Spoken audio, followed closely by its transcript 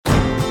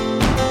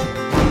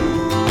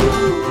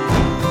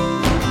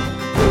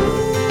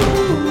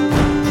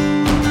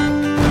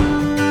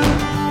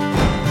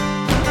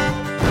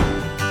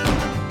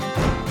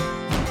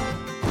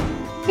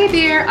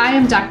there. I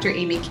am Dr.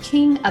 Amy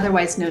King,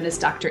 otherwise known as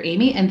Dr.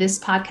 Amy, and this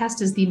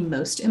podcast is The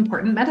Most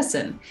Important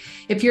Medicine.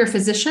 If you're a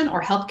physician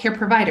or healthcare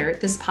provider,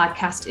 this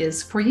podcast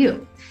is for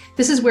you.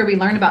 This is where we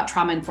learn about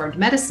trauma-informed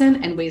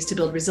medicine and ways to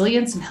build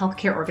resilience in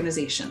healthcare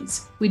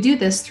organizations. We do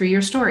this through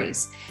your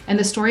stories and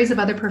the stories of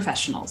other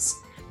professionals.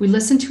 We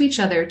listen to each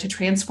other to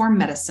transform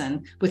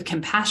medicine with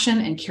compassion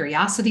and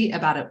curiosity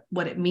about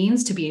what it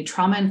means to be a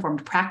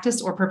trauma-informed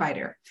practice or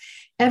provider.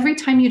 Every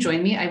time you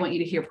join me, I want you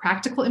to hear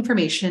practical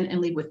information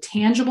and leave with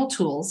tangible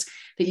tools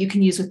that you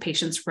can use with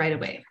patients right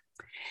away.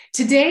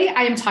 Today,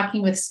 I am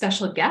talking with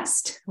special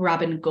guest,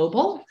 Robin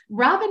Goebel.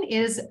 Robin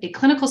is a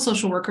clinical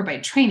social worker by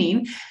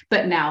training,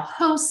 but now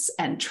hosts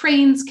and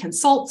trains,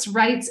 consults,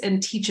 writes,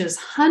 and teaches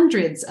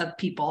hundreds of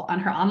people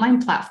on her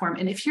online platform.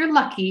 And if you're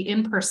lucky,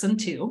 in person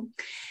too.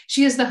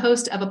 She is the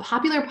host of a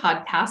popular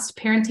podcast,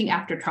 Parenting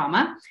After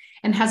Trauma,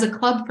 and has a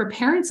club for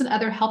parents and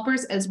other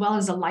helpers, as well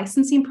as a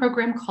licensing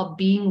program called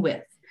Being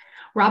With.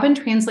 Robin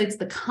translates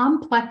the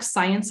complex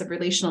science of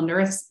relational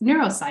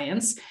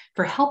neuroscience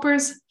for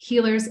helpers,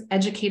 healers,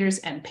 educators,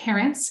 and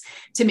parents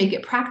to make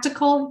it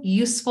practical,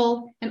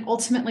 useful, and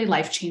ultimately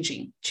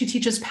life-changing. She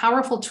teaches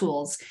powerful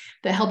tools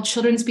that help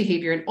children's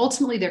behavior and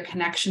ultimately their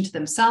connection to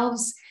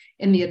themselves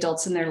and the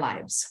adults in their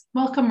lives.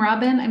 Welcome,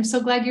 Robin. I'm so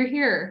glad you're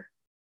here.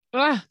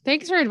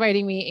 Thanks for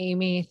inviting me,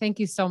 Amy. Thank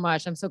you so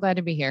much. I'm so glad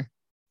to be here.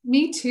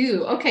 Me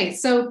too. Okay,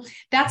 so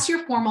that's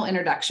your formal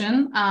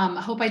introduction. I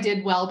hope I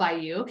did well by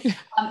you.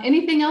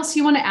 Anything else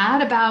you want to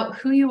add about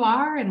who you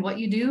are and what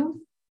you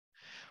do?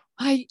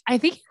 I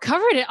think you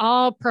covered it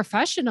all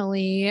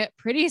professionally,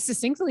 pretty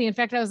succinctly. In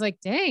fact, I was like,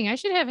 dang, I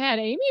should have had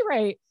Amy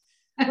write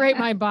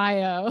my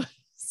bio.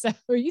 So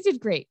you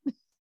did great.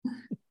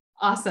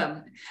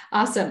 Awesome.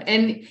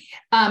 And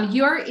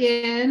you're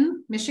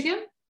in Michigan?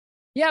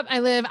 Yep. I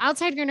live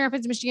outside Grand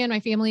Rapids, Michigan.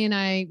 My family and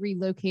I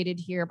relocated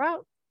here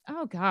about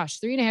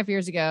 3.5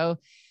 years ago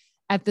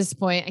at this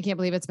point. I can't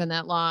believe it's been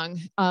that long.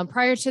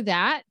 Prior to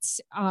that,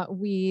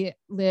 we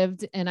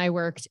lived and I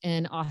worked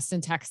in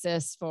Austin,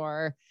 Texas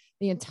for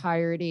the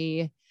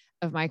entirety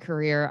of my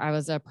career. I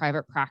was a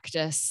private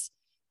practice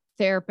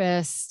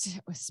therapist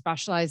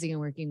specializing in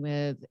working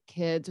with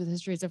kids with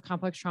histories of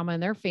complex trauma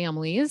and their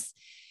families.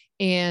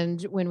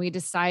 And when we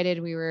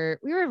decided we were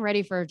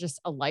ready for just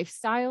a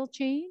lifestyle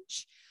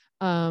change,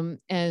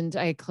 and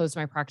I closed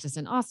my practice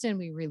in Austin,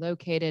 we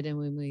relocated. And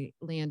when we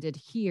landed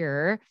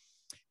here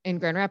in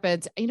Grand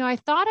Rapids, I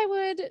thought I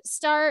would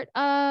start,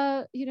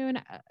 an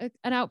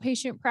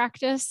outpatient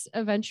practice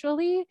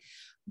eventually,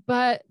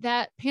 but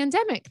that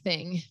pandemic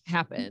thing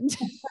happened.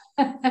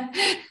 And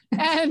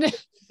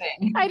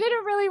I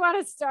didn't really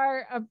want to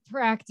start a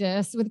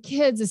practice with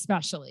kids,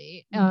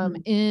 especially,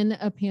 in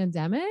a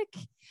pandemic.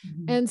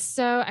 Mm-hmm. And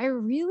so I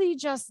really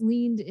just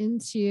leaned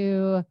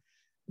into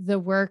the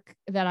work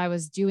that I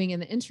was doing in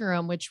the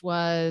interim, which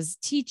was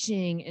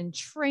teaching and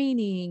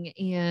training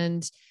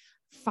and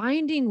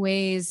finding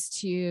ways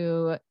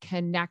to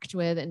connect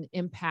with and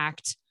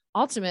impact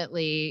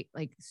ultimately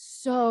like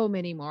so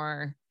many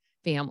more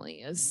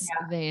families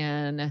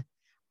than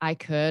I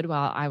could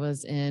while I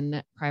was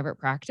in private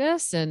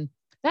practice. And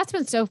that's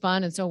been so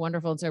fun and so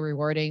wonderful and so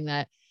rewarding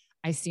that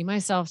I see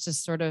myself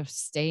just sort of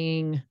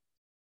staying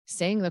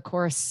the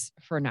course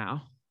for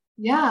now.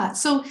 Yeah.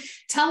 So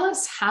tell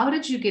us, how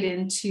did you get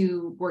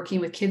into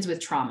working with kids with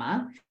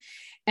trauma,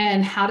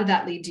 and how did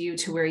that lead you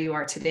to where you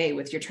are today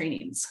with your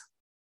trainings?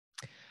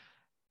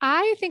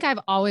 I think I've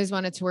always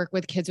wanted to work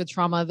with kids with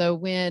trauma, though.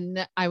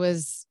 When I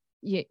was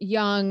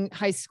young,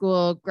 high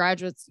school,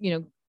 graduates,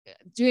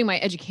 doing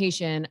my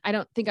education, I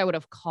don't think I would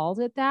have called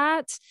it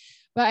that,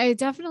 but I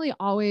definitely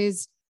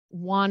always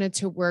wanted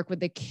to work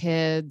with the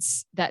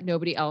kids that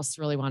nobody else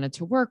really wanted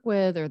to work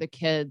with, or the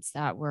kids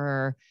that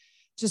were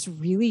just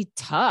really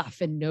tough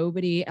and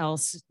nobody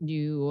else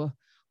knew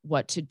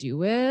what to do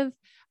with.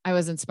 I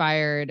was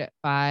inspired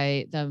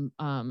by the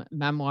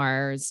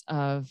memoirs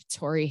of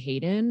Tori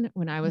Hayden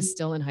when I was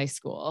still in high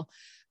school.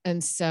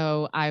 And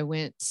so I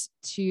went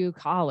to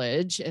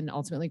college and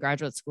ultimately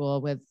graduate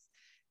school with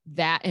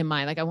that in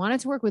mind. Like, I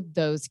wanted to work with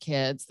those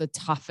kids, the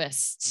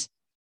toughest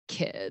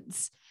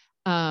kids.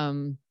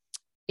 And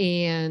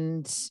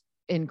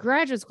in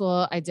graduate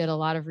school, I did a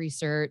lot of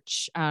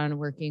research on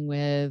working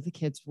with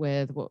kids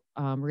with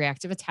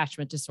reactive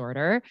attachment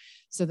disorder.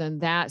 So then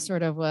that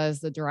sort of was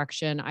the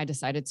direction I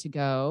decided to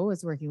go,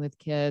 was working with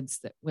kids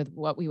with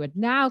what we would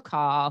now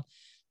call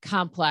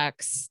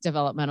complex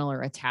developmental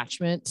or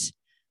attachment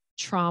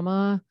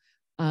trauma.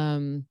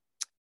 And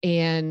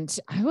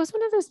I was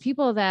one of those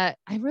people that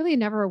I really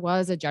never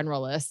was a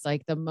generalist.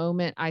 Like, the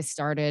moment I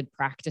started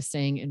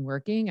practicing and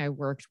working, I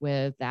worked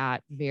with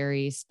that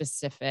very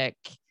specific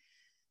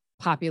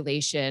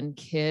population,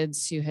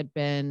 kids who had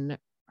been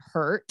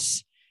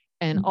hurt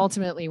and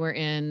ultimately were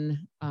in,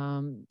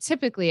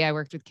 typically I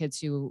worked with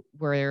kids who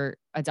were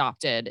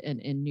adopted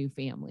and in new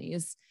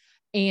families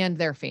and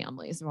their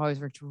families. I've always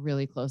worked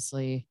really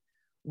closely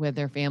with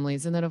their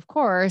families. And then of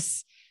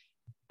course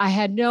I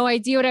had no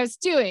idea what I was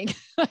doing.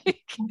 I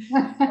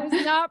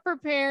was not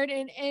prepared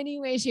in any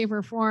way, shape,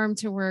 or form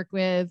to work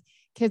with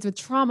kids with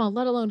trauma,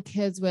 let alone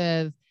kids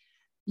with,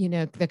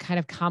 the kind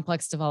of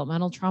complex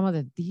developmental trauma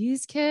that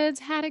these kids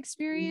had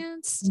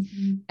experienced.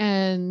 Mm-hmm.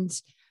 And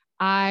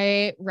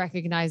I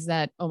recognized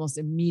that almost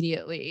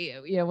immediately,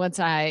 once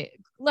I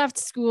left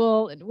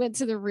school and went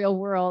to the real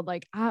world,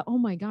 like, oh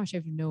my gosh, I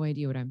have no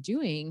idea what I'm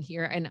doing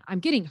here. And I'm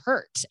getting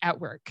hurt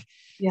at work.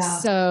 Yeah.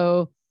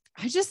 So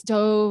I just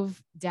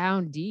dove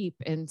down deep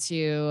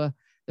into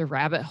the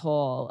rabbit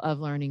hole of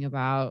learning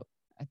about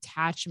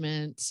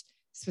attachment,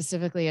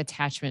 specifically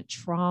attachment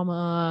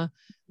trauma,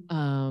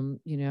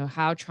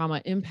 how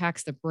trauma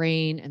impacts the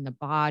brain and the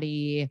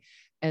body.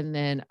 And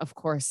then, of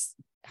course,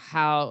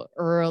 how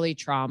early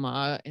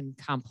trauma and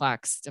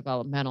complex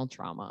developmental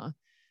trauma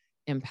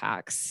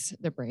impacts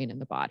the brain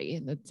and the body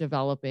and the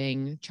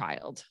developing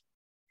child.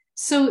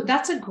 So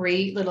that's a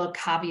great little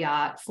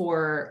caveat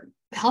for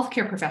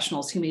healthcare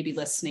professionals who may be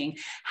listening.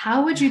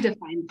 How would you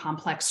define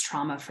complex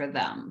trauma for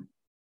them?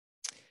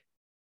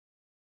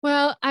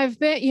 Well,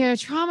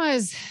 trauma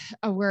is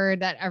a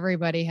word that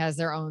everybody has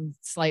their own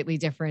slightly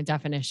different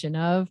definition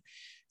of.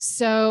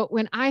 So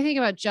when I think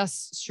about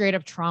just straight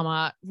up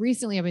trauma,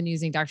 recently I've been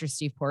using Dr.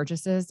 Steve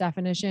Porges's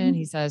definition. Mm-hmm.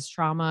 He says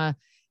trauma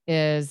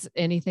is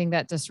anything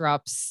that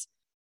disrupts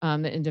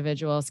the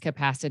individual's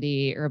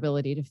capacity or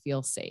ability to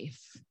feel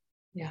safe.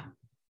 Yeah.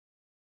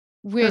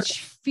 Which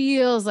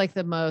feels like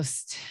the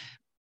most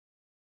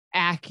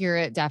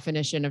accurate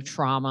definition of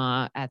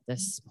trauma at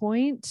this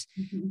point.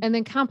 Mm-hmm. And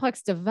then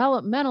complex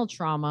developmental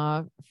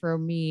trauma for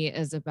me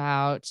is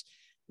about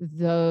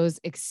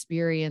those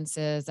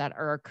experiences that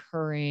are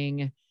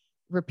occurring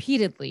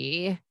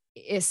repeatedly,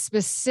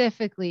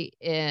 specifically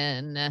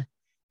in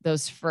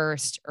those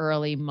first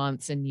early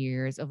months and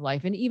years of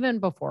life, and even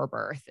before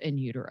birth in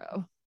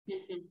utero.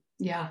 Mm-hmm.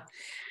 Yeah.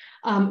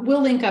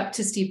 We'll link up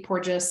to Steve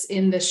Porges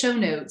in the show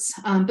notes.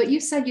 But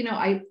you said, you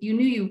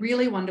knew you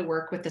really wanted to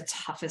work with the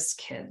toughest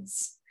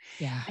kids.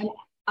 Yeah. And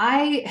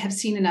I have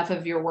seen enough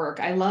of your work.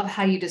 I love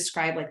how you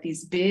describe like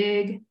these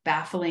big,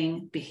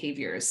 baffling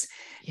behaviors.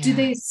 Yeah. Do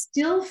they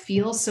still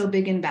feel so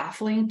big and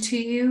baffling to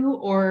you?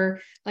 Or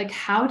like,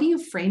 how do you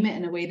frame it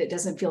in a way that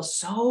doesn't feel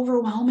so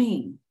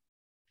overwhelming?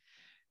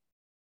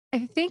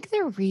 I think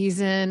the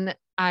reason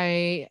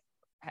I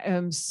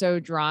am so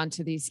drawn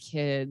to these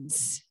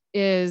kids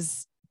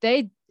is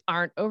they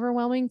aren't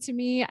overwhelming to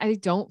me. I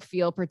don't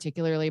feel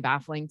particularly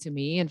baffling to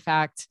me. In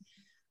fact,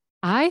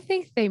 I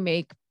think they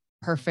make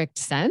perfect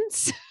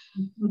sense.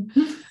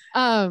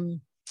 And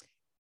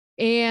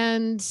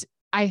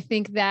I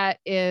think that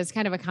is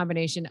kind of a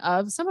combination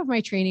of some of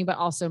my training, but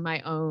also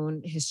my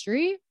own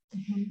history.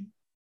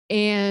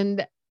 Mm-hmm.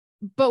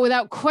 But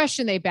without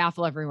question, they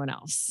baffle everyone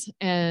else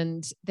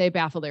and they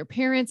baffle their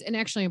parents. And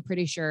actually, I'm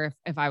pretty sure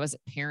if I was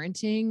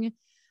parenting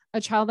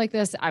a child like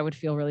this, I would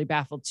feel really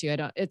baffled too.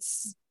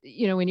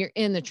 When you're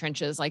in the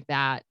trenches like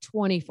that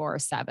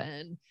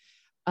 24/7,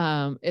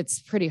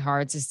 it's pretty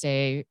hard to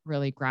stay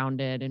really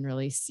grounded and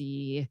really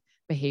see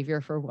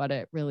behavior for what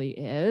it really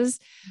is.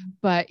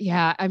 But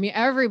yeah, I mean,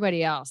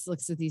 everybody else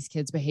looks at these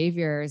kids'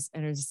 behaviors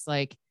and is just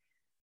like,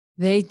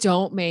 they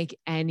don't make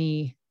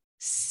any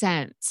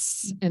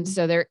sense. Mm-hmm. And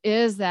so there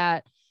is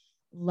that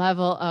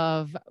level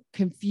of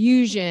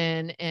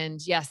confusion. And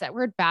yes, that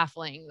word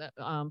baffling that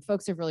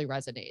folks have really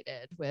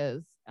resonated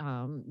with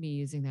me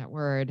using that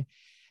word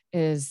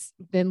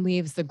then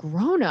leaves the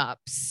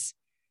grownups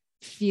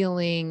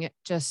feeling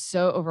just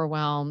so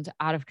overwhelmed,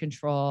 out of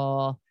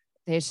control.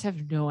 They just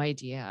have no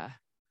idea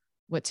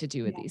what to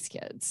do with these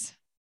kids.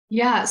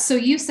 Yeah. So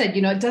you said,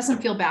 it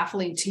doesn't feel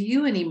baffling to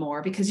you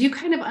anymore because you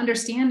kind of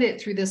understand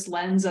it through this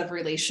lens of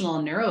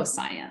relational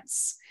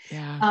neuroscience.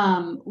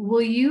 Yeah.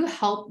 Will you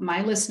help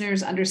my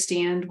listeners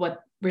understand what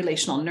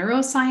relational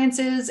neuroscience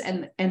is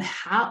and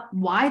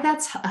why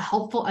that's a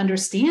helpful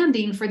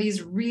understanding for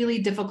these really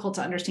difficult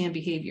to understand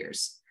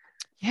behaviors?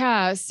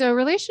 Yeah. So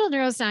relational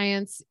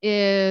neuroscience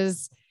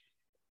is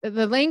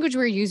the language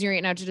we're using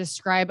right now to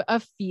describe a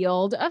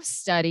field of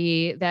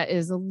study that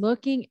is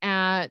looking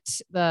at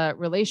the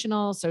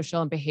relational,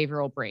 social, and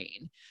behavioral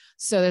brain.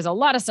 So there's a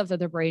lot of stuff that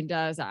the brain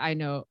does that I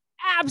know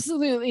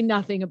absolutely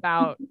nothing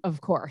about,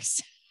 of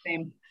course.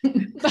 Same.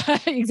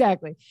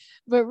 Exactly.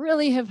 But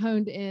really have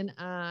honed in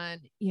on,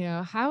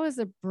 how is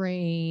the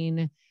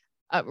brain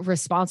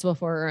responsible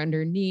for or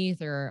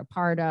underneath or a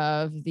part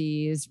of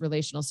these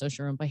relational,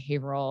 social, and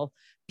behavioral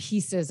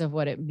pieces of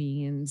what it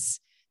means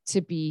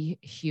to be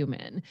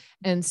human.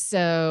 And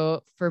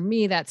so for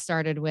me, that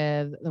started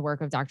with the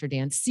work of Dr.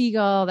 Dan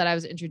Siegel that I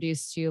was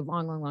introduced to a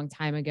long, long, long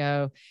time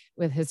ago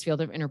with his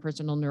field of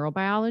interpersonal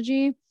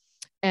neurobiology.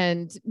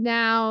 And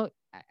now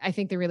I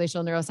think the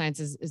relational neuroscience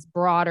is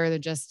broader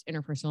than just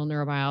interpersonal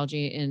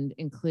neurobiology and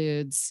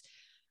includes,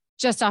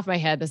 just off my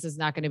head, this is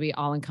not going to be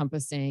all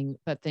encompassing,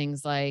 but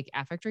things like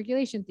affect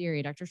regulation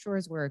theory, Dr.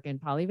 Shore's work, and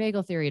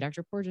polyvagal theory,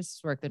 Dr. Porges'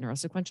 work, the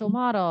neurosequential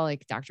model,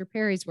 like Dr.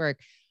 Perry's work,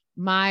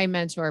 my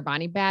mentor,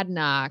 Bonnie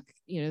Badenoch,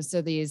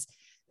 so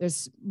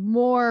there's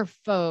more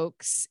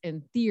folks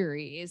and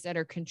theories that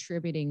are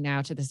contributing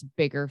now to this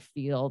bigger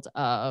field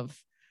of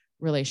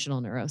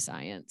relational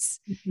neuroscience.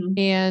 Mm-hmm.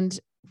 And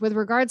with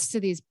regards to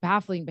these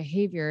baffling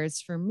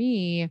behaviors, for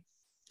me,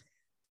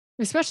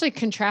 especially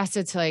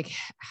contrasted to like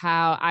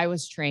how I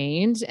was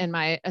trained, and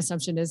my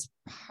assumption is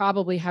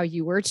probably how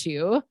you were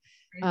too,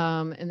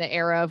 in the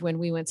era of when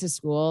we went to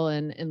school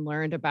and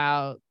learned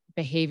about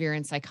behavior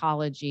and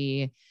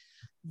psychology,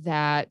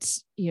 that,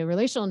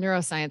 relational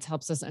neuroscience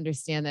helps us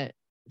understand that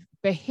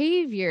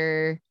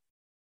behavior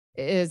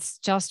is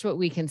just what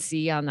we can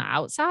see on the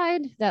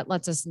outside. That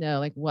lets us know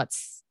like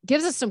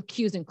gives us some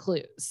cues and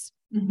clues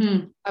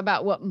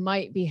about what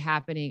might be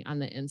happening on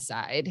the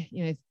inside.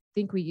 I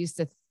think we used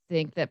to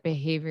think that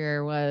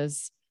behavior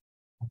was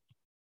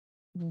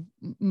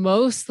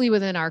mostly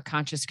within our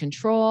conscious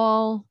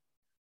control.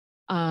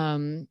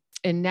 And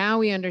now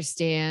we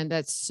understand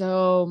that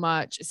so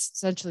much,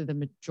 essentially the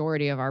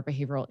majority of our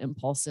behavioral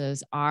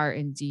impulses are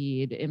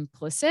indeed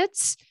implicit.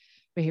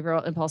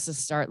 Behavioral impulses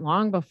start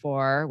long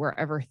before we're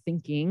ever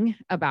thinking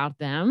about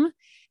them.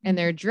 And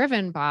they're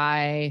driven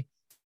by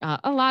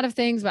a lot of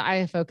things, but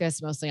I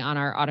focus mostly on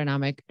our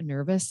autonomic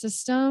nervous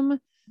system,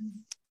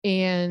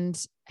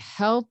 and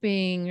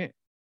helping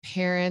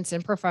parents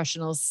and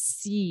professionals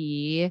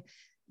see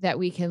that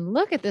we can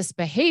look at this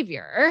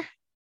behavior,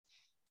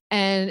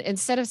 and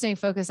instead of staying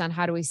focused on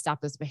how do we stop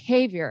this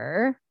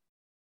behavior,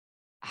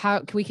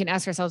 we can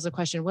ask ourselves the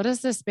question, what does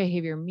this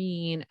behavior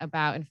mean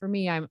about, and for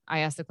me, I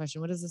ask the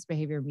question, what does this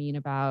behavior mean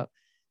about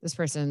this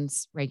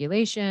person's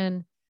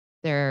regulation,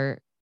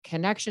 their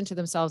connection to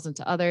themselves and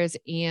to others,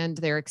 and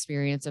their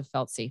experience of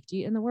felt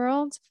safety in the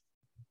world?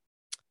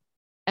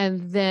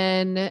 And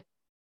then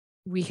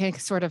we can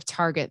sort of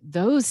target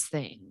those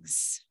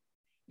things.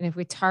 And if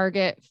we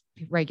target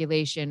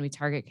regulation, we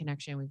target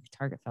connection, we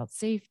target felt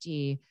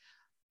safety,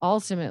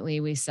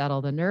 ultimately we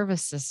settle the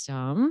nervous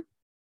system.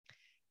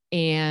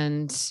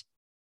 And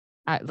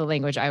the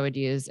language I would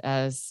use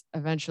as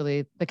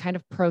eventually the kind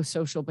of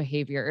pro-social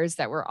behaviors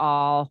that we're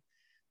all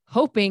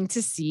hoping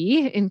to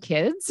see in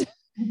kids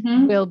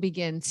will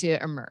begin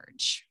to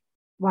emerge.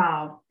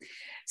 Wow.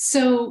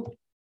 So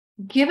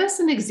give us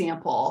an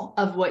example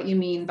of what you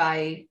mean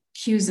by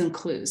cues and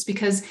clues,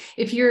 because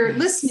if you're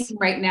listening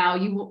right now,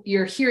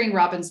 you're hearing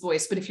Robin's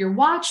voice, but if you're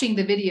watching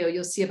the video,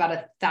 you'll see about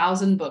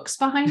 1,000 books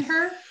behind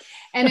her.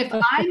 And if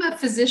I'm a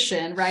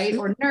physician, right,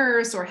 or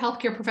nurse or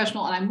healthcare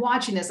professional, and I'm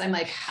watching this, I'm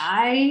like,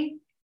 I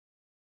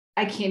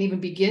can't even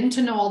begin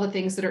to know all the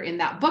things that are in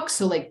that book.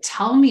 So like,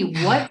 tell me,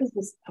 what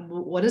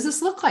does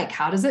this look like?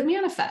 How does it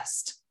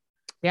manifest?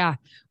 Yeah.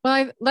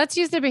 Well, let's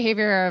use the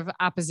behavior of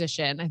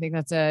opposition. I think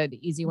that's an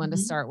easy one to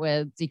start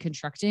with,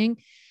 deconstructing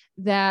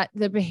that.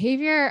 The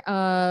behavior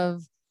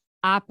of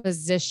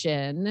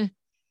opposition,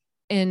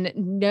 and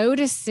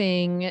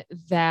noticing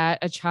that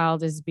a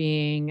child is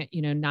being,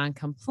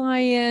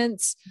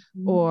 non-compliant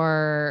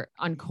or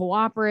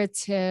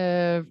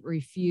uncooperative,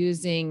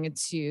 refusing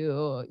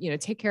to,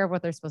 take care of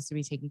what they're supposed to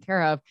be taking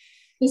care of.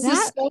 This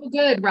is so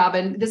good,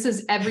 Robin. This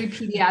is every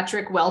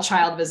pediatric well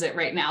child visit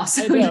right now.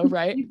 So I know,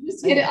 right? You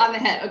just hit it on the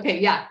head. Okay.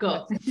 Yeah,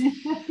 go.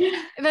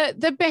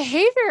 The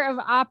behavior of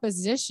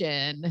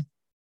opposition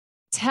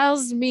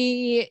tells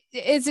me,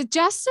 is it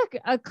just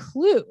a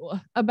clue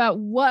about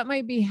what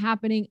might be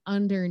happening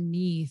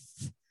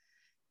underneath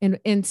in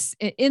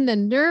the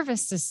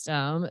nervous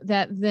system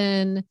that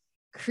then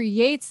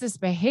creates this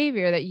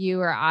behavior that you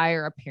or I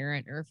or a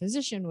parent or a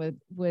physician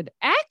would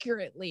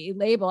accurately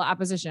label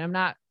opposition. I'm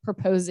not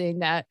proposing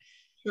that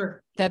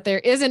that there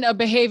isn't a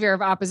behavior of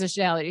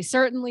oppositionality.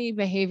 Certainly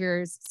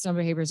some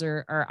behaviors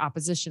are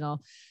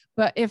oppositional.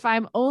 But if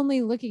I'm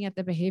only looking at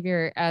the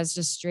behavior as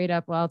just straight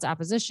up, well, it's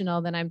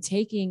oppositional, then I'm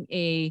taking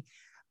a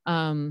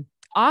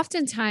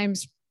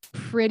oftentimes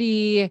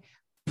pretty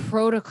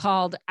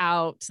protocoled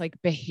out like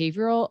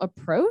behavioral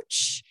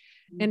approach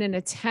in an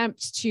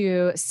attempt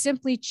to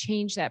simply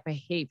change that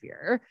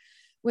behavior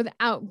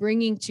without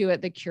bringing to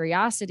it the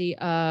curiosity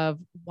of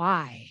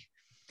why.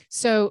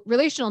 So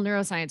relational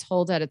neuroscience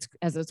holds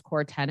as its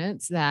core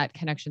tenets that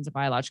connection is a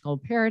biological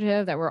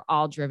imperative, that we're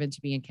all driven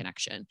to be in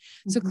connection.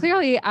 So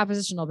clearly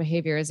oppositional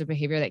behavior is a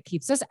behavior that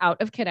keeps us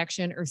out of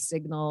connection or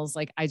signals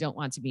like, I don't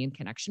want to be in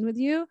connection with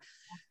you.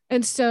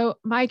 And so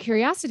my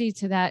curiosity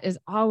to that is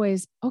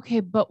always,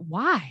 okay, but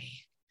why?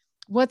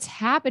 What's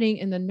happening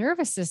in the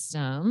nervous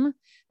system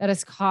that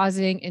is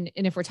causing, and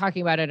if we're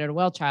talking about it at a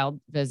well child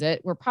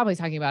visit, we're probably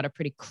talking about a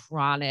pretty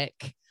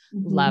chronic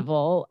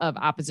level of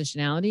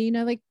oppositionality,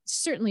 like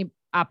certainly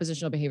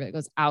oppositional behavior that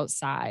goes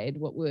outside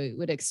what we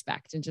would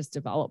expect in just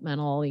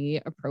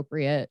developmentally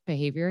appropriate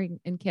behavior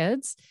in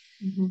kids.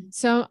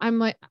 So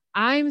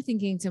I'm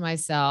thinking to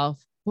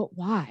myself, but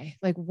why?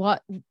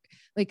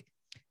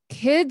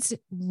 Kids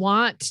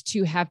want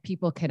to have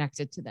people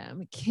connected to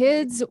them.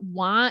 Kids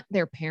want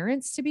their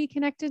parents to be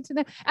connected to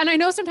them. And I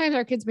know sometimes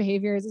our kids'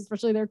 behaviors,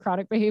 especially their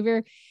chronic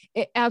behavior,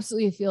 it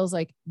absolutely feels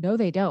like, no,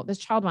 they don't. This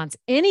child wants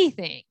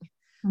anything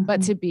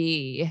but to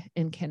be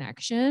in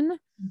connection.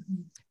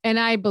 And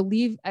I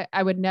believe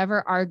I would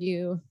never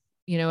argue,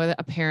 with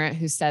a parent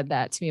who said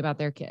that to me about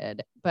their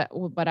kid,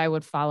 but I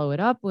would follow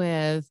it up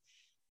with,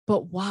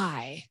 but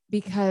why?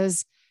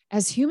 Because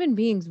as human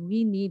beings,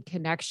 we need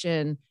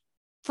connection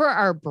for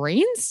our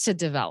brains to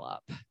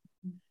develop.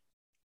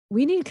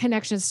 We need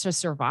connections to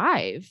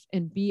survive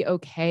and be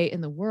okay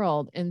in the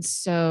world. And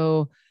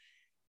so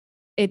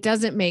it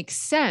doesn't make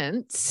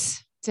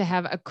sense to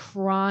have a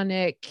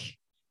chronic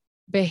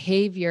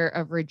behavior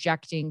of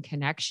rejecting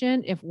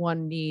connection if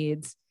one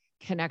needs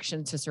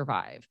connection to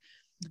survive.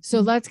 So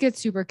let's get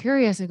super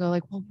curious and go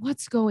like, well,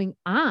 what's going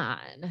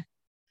on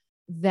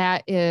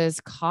that is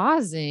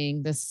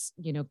causing this,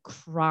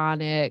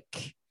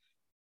 chronic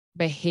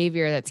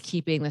behavior that's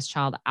keeping this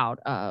child out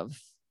of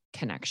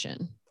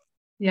connection?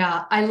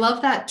 Yeah, I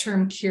love that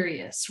term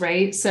curious,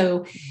 right?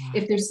 So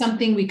if there's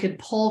something we could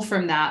pull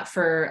from that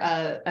for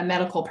a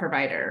medical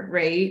provider,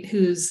 right,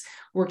 who's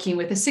working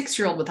with a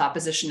 6-year-old with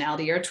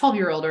oppositionality or a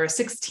 12-year-old or a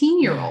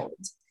 16-year-old,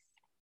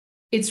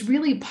 it's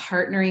really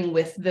partnering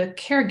with the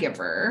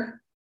caregiver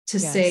to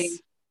say,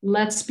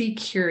 let's be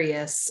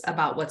curious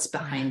about what's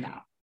behind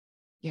that.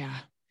 Yeah,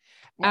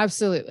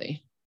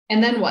 absolutely.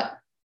 And then what?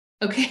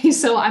 Okay,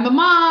 so I'm a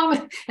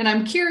mom and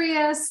I'm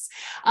curious.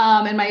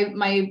 And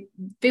my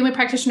family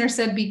practitioner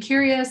said, be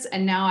curious.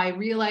 And now I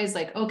realize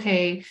like,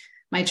 okay,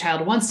 my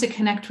child wants to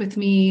connect with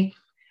me.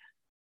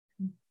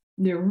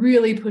 They're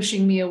really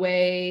pushing me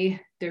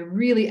away. They're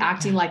really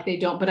acting like they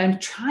don't, but I'm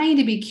trying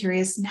to be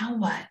curious. Now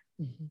what?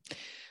 Mm-hmm.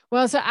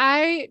 Well, so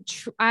I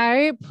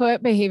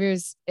put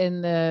behaviors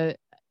and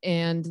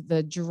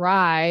the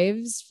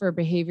drives for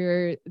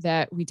behavior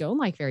that we don't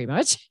like very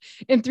much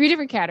in 3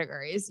 different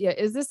categories. Yeah.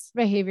 Is this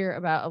behavior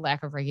about a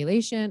lack of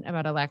regulation,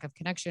 about a lack of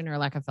connection, or a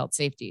lack of felt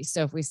safety?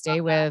 So if we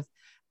stay with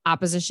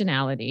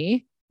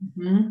oppositionality,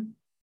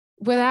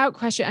 without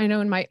question, I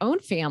know in my own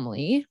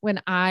family,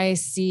 when I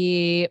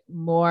see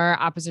more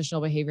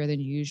oppositional behavior than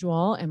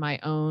usual in my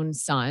own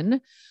son,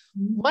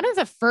 one of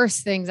the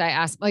first things I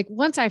ask, like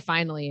once I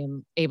finally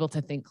am able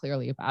to think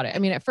clearly about it, I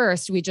mean, at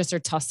first we just are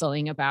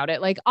tussling about it.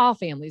 Like all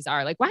families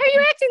are like, why are you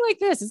acting like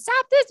this? And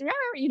stop this.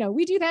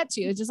 We do that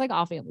too. It's just like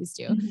all families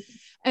do.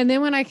 And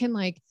then when I can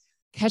like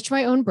catch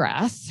my own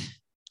breath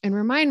and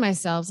remind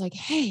myself like,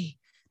 hey,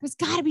 there's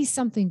gotta be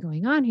something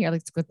going on here.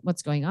 Like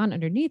what's going on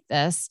underneath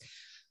this?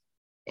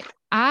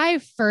 I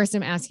first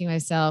am asking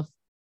myself,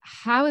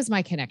 how is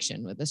my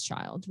connection with this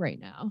child right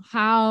now?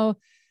 How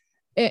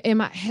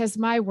has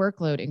my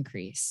workload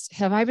increased?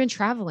 Have I been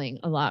traveling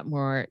a lot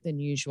more than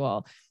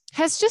usual?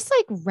 Has just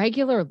like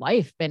regular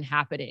life been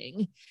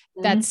happening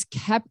that's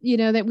kept,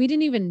 that we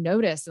didn't even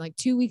notice? And like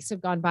 2 weeks have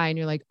gone by and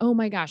you're like, oh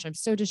my gosh, I'm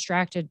so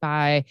distracted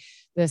by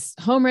this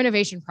home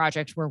renovation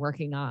project we're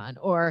working on.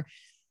 Or,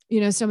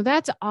 so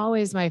that's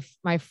always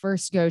my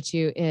first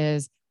go-to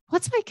is,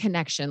 what's my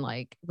connection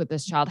like with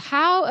this child?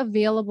 How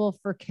available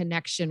for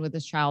connection with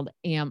this child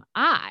am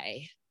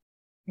I?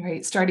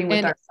 Right. Starting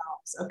with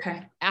ourselves.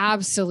 Okay.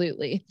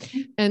 Absolutely.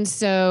 And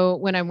so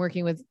when I'm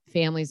working with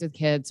families with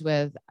kids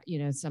with,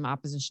 some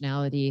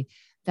oppositionality,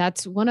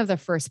 that's one of the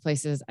first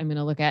places I'm going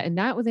to look at, and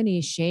not with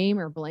any shame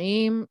or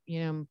blame,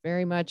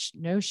 very much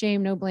no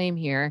shame, no blame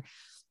here,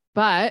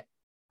 but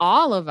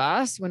all of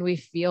us, when we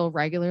feel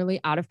regularly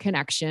out of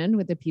connection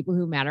with the people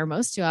who matter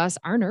most to us,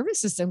 our nervous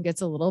system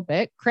gets a little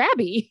bit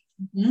crabby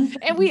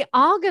and we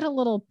all get a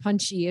little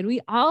punchy and we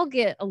all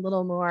get a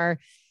little more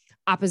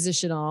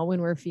oppositional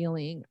when we're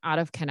feeling out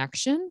of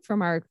connection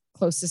from our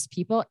closest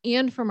people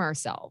and from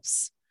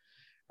ourselves.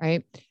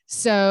 Right.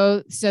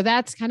 So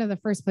that's kind of the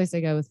first place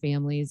I go with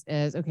families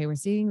is, okay, we're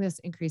seeing this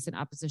increase in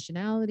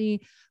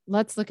oppositionality.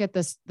 Let's look at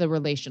the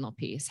relational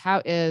piece.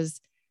 How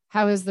is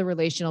the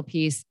relational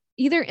piece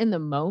either in the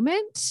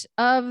moment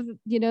of,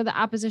 the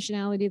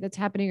oppositionality that's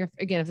happening, or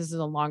again, if this is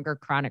a longer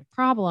chronic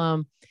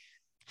problem,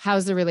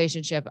 how's the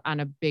relationship on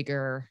a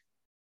bigger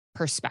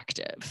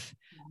perspective?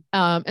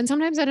 And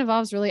sometimes that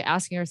involves really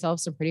asking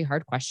ourselves some pretty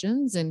hard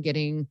questions and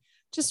getting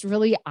just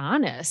really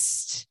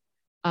honest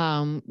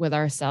with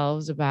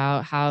ourselves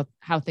about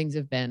how things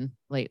have been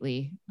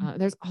lately.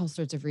 There's all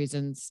sorts of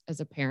reasons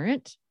as a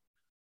parent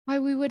why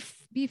we would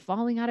be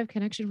falling out of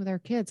connection with our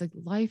kids. Like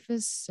life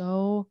is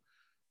so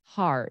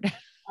hard.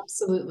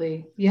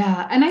 Absolutely.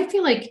 Yeah. And I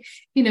feel like,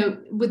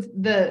 with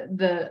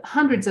the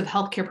hundreds of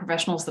healthcare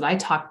professionals that I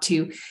talk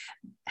to,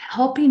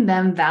 helping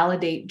them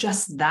validate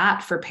just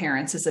that for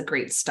parents is a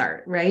great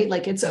start, right?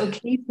 Like it's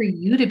okay for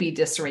you to be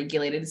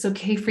dysregulated. It's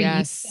okay for you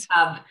to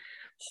have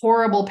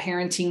horrible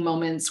parenting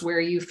moments where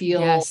you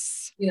feel,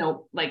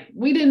 like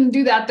we didn't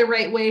do that the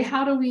right way.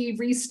 How do we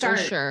restart?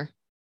 For sure.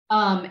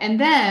 And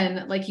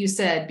then, like you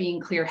said,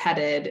 being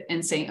clear-headed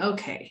and saying,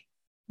 okay,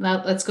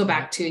 now let's go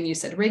back to, and you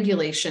said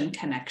regulation,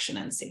 connection,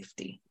 and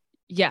safety.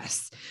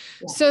 Yes.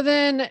 Yeah. So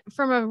then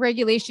from a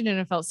regulation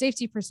and a felt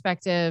safety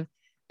perspective,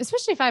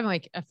 especially if I'm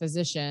like a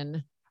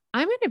physician,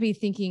 I'm going to be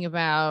thinking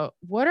about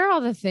what are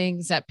all the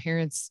things that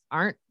parents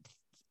aren't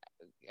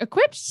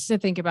equipped to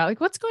think about,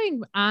 like what's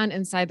going on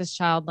inside this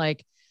child,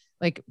 like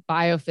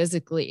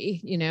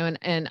biophysically,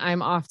 and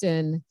I'm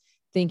often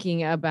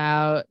thinking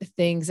about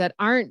things that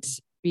aren't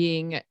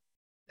being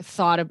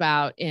thought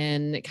about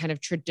in kind of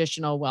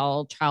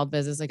traditional child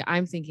visits. Like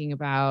I'm thinking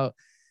about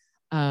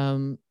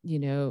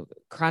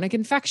chronic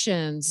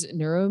infections,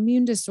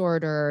 neuroimmune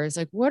disorders.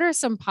 Like, what are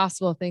some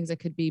possible things that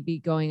could be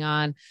going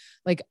on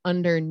like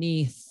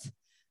underneath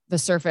the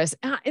surface?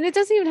 And it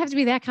doesn't even have to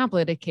be that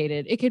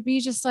complicated. It could be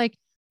just like,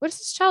 what is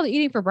this child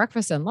eating for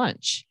breakfast and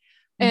lunch?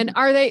 And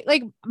are they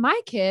like my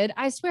kid,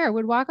 I swear,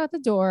 would walk out the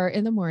door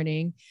in the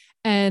morning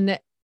and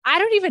I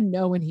don't even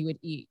know when he would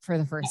eat for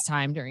the first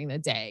time during the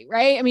day.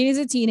 Right. I mean, he's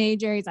a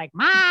teenager. He's like,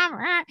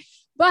 Mom,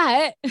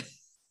 but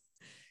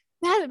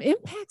that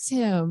impacts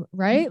him,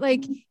 right?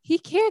 Like he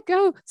can't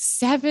go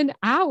 7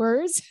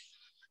 hours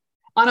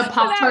on a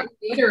Pop-Tart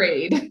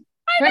Gatorade.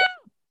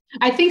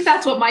 I think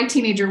that's what my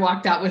teenager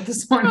walked out with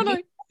this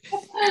morning.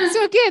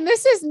 So again,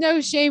 this is no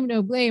shame,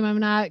 no blame. I'm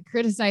not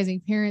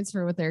criticizing parents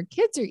for what their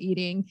kids are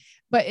eating,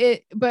 but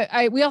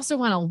we also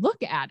want to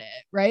look at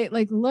it, right?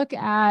 Like look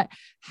at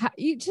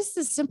just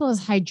as simple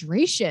as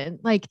hydration.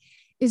 Like,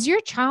 is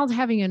your child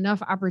having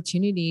enough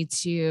opportunity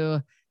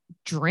to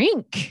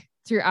drink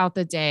throughout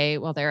the day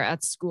while they're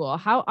at school?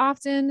 How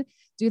often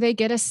do they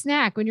get a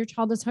snack when your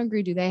child is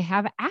hungry? Do they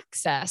have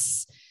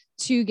access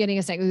to getting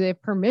a snack? Do they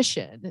have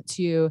permission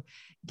to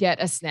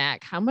get a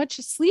snack? How much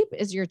sleep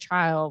is your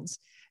child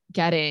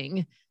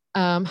getting?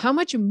 How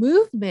much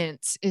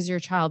movement is your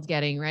child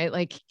getting, right?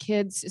 Like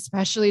kids,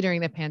 especially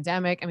during the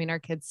pandemic. I mean, our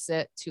kids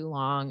sit too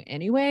long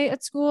anyway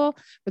at school,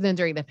 but then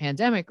during the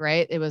pandemic,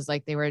 right? It was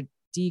like they were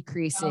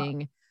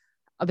decreasing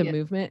the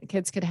movement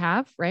kids could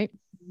have, right?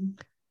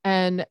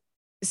 And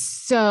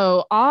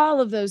so all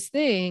of those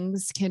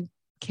things can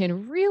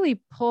really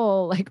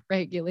pull like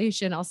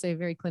regulation, I'll say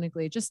very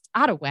clinically, just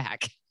out of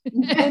whack.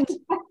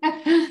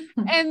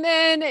 And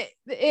then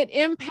it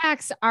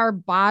impacts our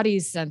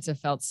body's sense of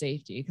felt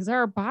safety because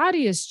our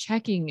body is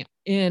checking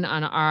in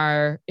on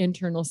our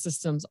internal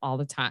systems all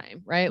the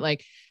time, right?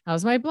 Like,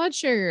 how's my blood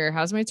sugar?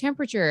 How's my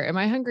temperature? Am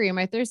I hungry? Am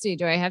I thirsty?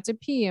 Do I have to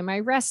pee? Am I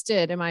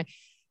rested? Am I,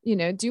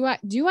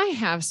 do I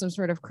have some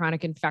sort of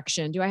chronic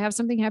infection? Do I have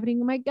something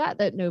happening in my gut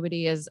that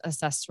nobody has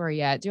assessed for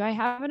yet? Do I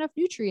have enough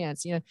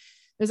nutrients?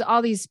 There's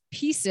all these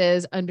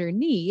pieces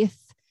underneath.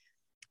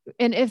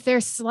 And if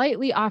they're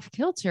slightly off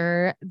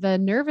kilter, the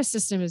nervous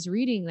system is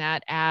reading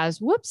that as,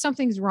 whoops,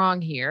 something's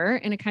wrong here.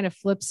 And it kind of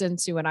flips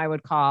into what I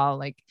would call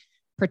like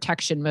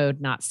protection mode,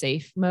 not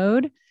safe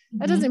mode.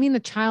 That doesn't mean the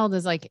child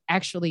is like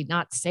actually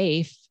not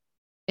safe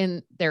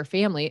in their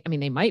family. I mean,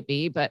 they might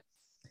be, but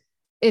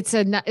it's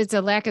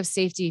a lack of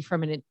safety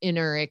from an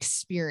inner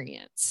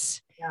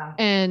experience. Yeah.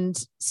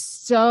 And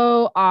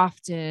so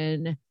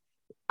often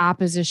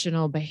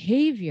oppositional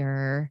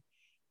behavior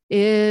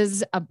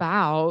is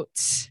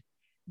about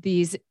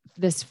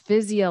this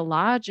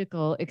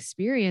physiological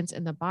experience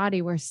in the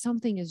body where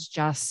something is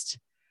just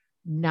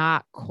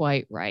not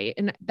quite right.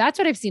 And that's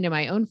what I've seen in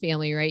my own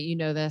family, right? You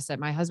know this, that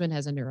my husband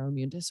has a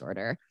neuroimmune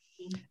disorder.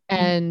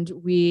 And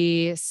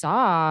we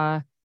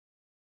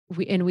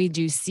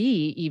do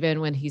see,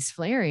 even when he's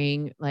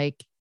flaring,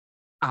 like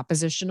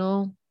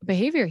oppositional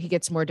behavior. He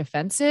gets more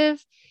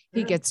defensive.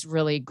 He gets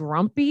really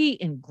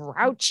grumpy and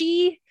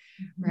grouchy.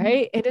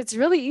 Right. And it's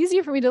really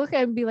easy for me to look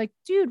at him and be like,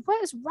 dude,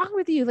 what is wrong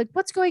with you? Like,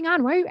 what's going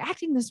on? Why are you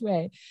acting this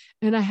way?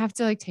 And I have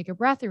to like take a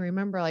breath and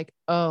remember like,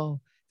 oh,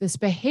 this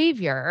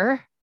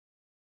behavior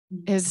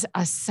is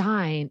a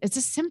sign. It's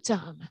a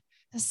symptom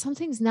that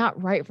something's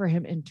not right for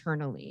him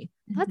internally.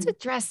 Let's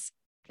address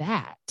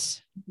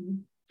that.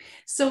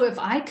 So if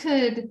I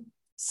could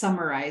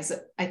summarize,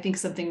 I think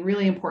something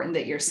really important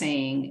that you're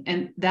saying,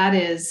 and that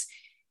is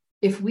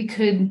if we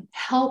could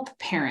help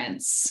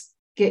parents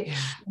get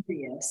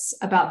curious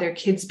about their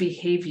kids'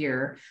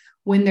 behavior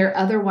when they're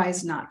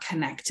otherwise not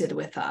connected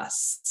with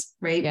us,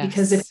 right? Yes.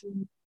 Because if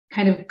we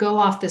kind of go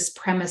off this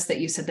premise that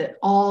you said that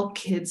all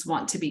kids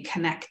want to be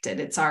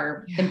connected, it's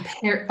our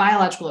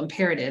biological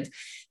imperative,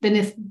 then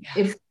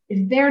if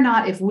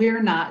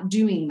we're not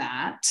doing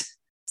that,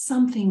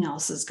 something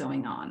else is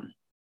going on.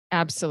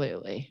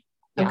 Absolutely.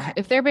 Okay. Yeah.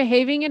 If they're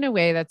behaving in a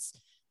way that's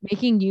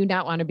making you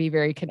not want to be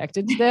very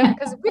connected to them,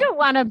 because we don't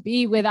want to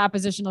be with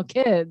oppositional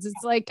kids.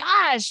 It's like,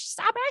 gosh,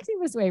 stop acting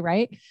this way.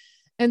 Right.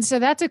 And so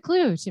that's a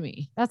clue to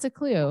me. That's a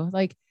clue.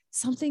 Like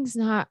something's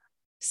not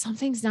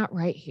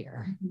right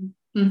here.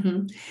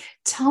 Mm-hmm.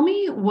 Tell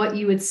me what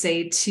you would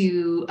say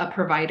to a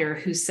provider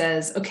who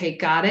says, okay,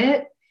 got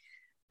it.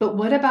 But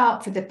what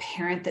about for the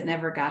parent that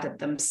never got it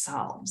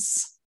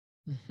themselves?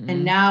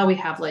 And now we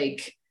have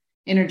like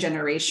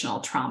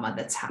intergenerational trauma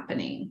that's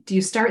happening. Do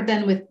you start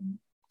then with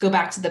go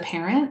back to the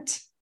parent?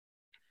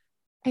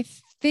 I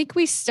think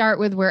we start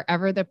with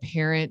wherever the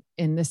parent,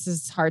 and this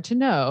is hard to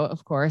know,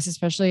 of course,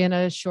 especially in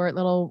a short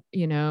little,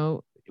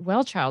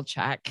 well child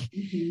check.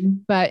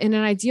 But in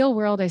an ideal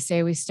world, I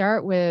say we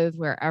start with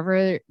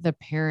wherever the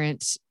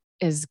parent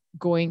is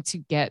going to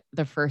get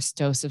the first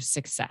dose of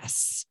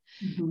success.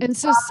 And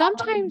so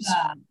sometimes,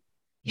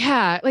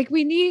 like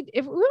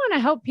if we want to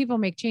help people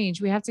make change,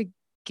 we have to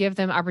give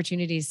them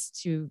opportunities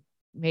to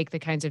make the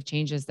kinds of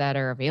changes that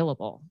are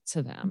available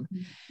to them.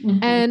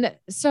 And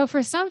so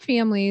for some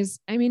families,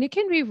 I mean, it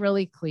can be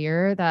really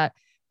clear that,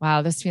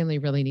 wow, this family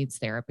really needs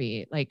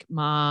therapy. Like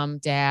mom,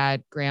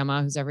 dad,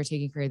 grandma, who's ever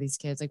taking care of these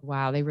kids, like,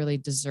 wow, they really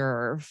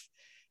deserve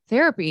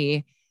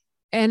therapy.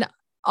 And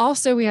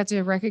also we have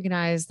to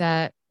recognize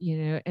that,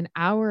 an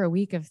hour a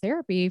week of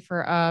therapy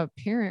for a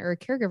parent or a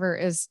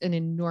caregiver is an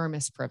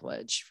enormous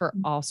privilege for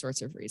all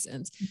sorts of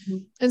reasons. Mm-hmm.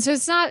 And so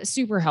it's not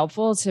super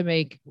helpful to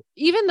make,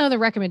 even though the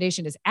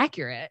recommendation is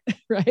accurate,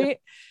 right?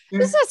 Yeah.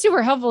 It's not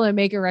super helpful to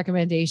make a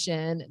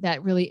recommendation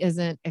that really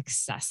isn't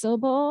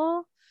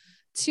accessible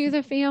to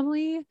the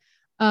family.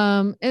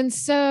 And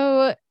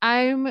so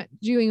I'm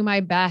doing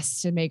my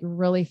best to make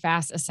really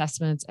fast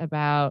assessments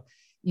about,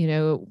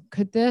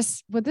 would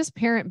this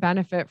parent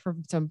benefit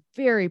from some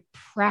very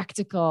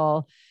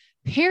practical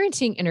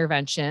parenting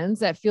interventions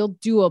that feel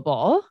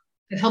doable?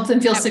 It helps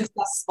them feel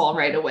successful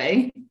right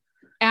away.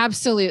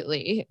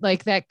 Absolutely.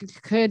 Like that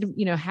could,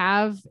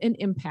 have an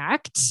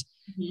impact,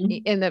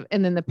 mm-hmm.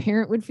 and then the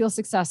parent would feel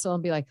successful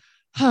and be like,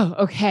 oh,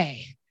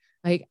 okay.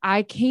 Like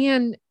I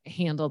can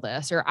handle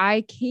this, or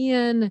I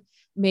can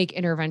make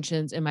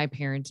interventions in my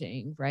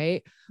parenting.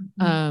 Right.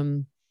 Mm-hmm.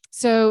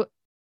 So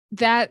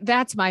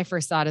that's my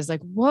first thought is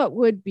like, what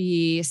would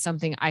be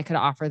something I could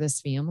offer this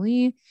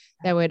family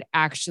that would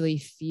actually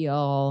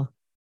feel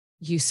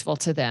useful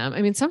to them?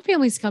 I mean, some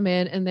families come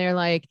in and they're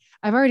like,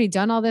 I've already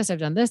done all this. I've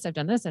done this. I've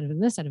done this. I've done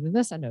this. I've done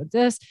this. I know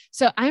this.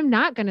 So I'm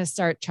not going to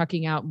start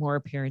chucking out more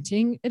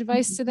parenting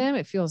advice mm-hmm. to them.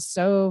 It feels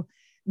so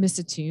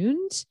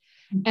misattuned.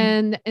 Mm-hmm.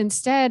 And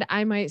instead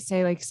I might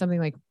say like something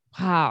like,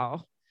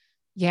 wow,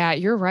 yeah,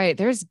 you're right.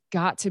 There's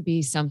got to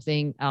be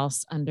something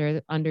else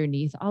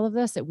underneath all of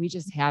this that we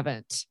just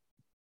haven't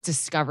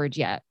discovered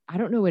yet. I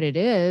don't know what it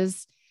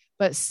is,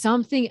 but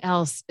something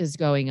else is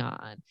going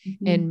on.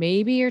 Mm-hmm. And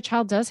maybe your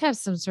child does have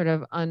some sort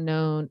of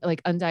unknown,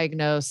 like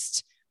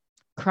undiagnosed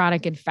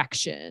chronic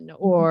infection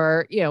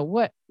or,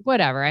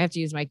 whatever. I have to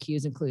use my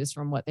cues and clues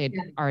from what they'd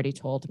already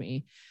told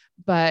me.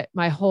 But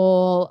my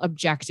whole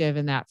objective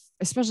in that,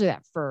 especially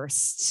that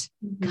first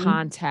mm-hmm.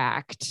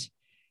 contact,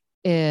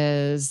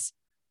 is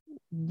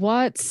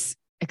what's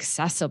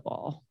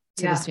accessible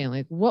to this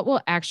family. What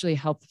will actually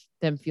help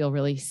them feel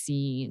really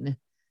seen?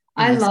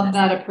 I love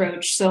that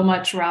approach so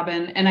much,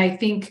 Robin. And I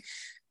think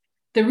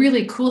the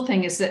really cool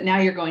thing is that now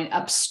you're going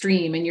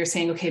upstream and you're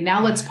saying, okay,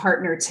 now let's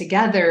partner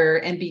together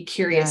and be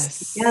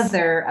curious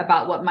together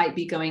about what might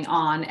be going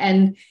on.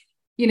 And,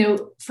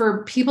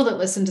 for people that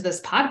listen to this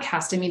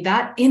podcast, I mean,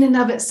 that in and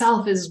of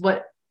itself is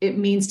what it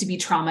means to be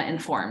trauma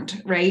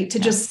informed, right? To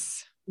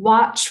just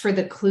watch for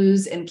the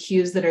clues and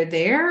cues that are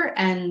there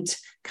and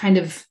kind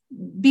of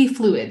be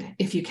fluid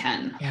if you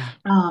can. Yeah.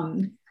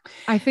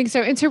 I think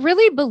so. And to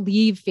really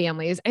believe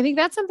families, I think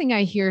that's something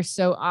I hear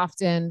so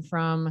often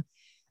from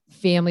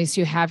families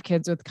who have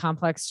kids with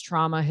complex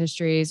trauma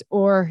histories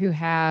or who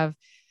have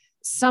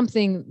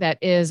something that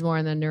is more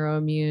in the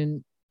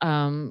neuroimmune,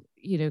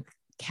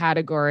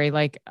 category,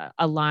 like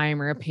a Lyme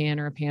or a PAN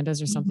or a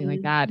PANDAS or something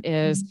mm-hmm. like that,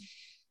 is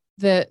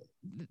that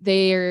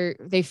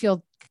they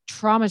feel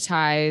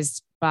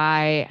traumatized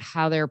by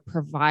how their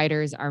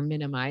providers are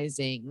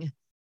minimizing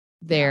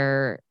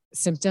their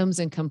symptoms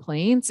and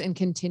complaints and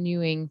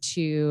continuing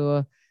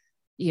to,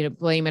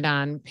 blame it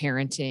on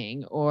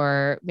parenting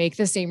or make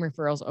the same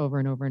referrals over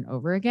and over and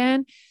over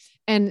again.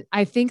 And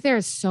I think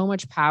there's so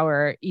much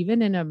power,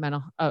 even in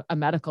a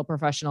medical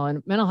professional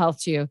and mental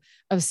health too,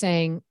 of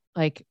saying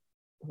like,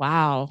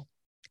 wow,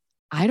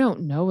 I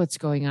don't know what's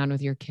going on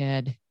with your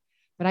kid,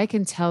 but I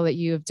can tell that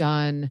you have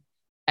done,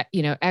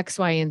 X,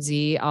 Y, and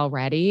Z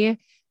already.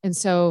 And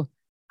so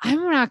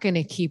I'm not going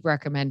to keep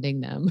recommending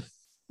them.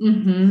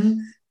 Mm-hmm.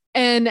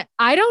 And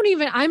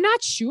I'm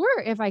not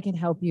sure if I can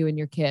help you and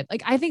your kid.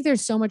 Like, I think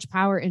there's so much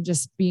power in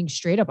just being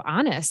straight up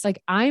honest.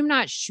 Like, I'm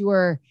not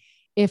sure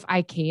if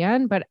I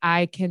can, but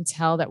I can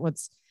tell that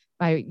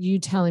by you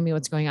telling me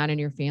what's going on in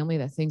your family,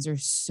 that things are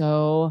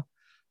so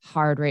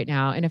hard right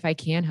now. And if I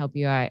can help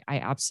you, I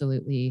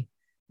absolutely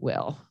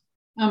will.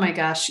 Oh my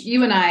gosh.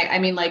 You and I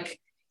mean, like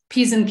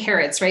peas and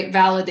carrots, right?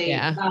 Validate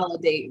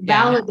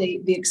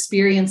the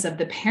experience of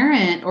the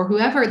parent or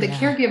whoever, the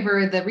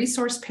caregiver, the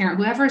resource parent,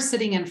 whoever is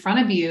sitting in front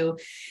of you,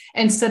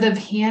 instead of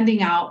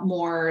handing out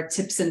more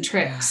tips and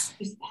tricks,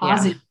 just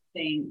pausing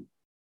saying,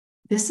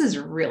 this is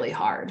really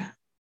hard.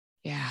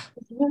 Yeah.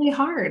 It's really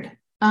hard.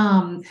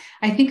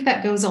 I think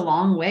that goes a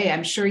long way.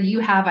 I'm sure you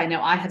have. I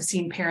know I have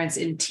seen parents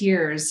in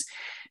tears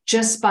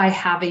just by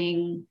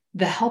having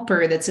the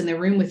helper that's in the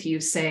room with you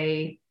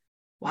say,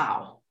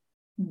 wow,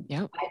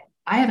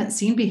 I haven't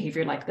seen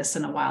behavior like this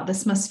in a while.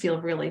 This must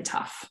feel really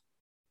tough.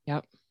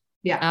 Yep.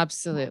 Yeah,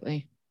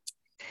 absolutely.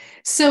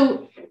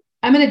 So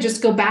I'm going to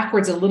just go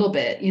backwards a little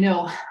bit.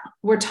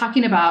 We're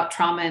talking about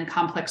trauma and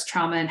complex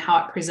trauma and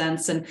how it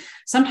presents. And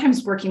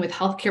sometimes working with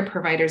healthcare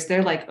providers,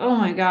 they're like, oh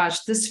my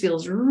gosh, this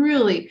feels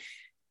really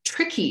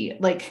tricky.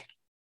 Like,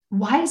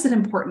 why is it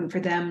important for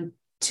them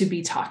to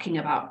be talking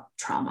about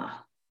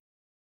trauma?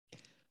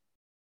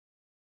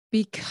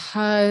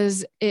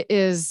 Because it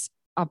is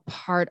a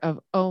part of,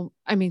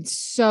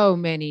 so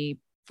many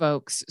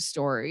folks'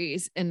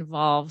 stories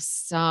involve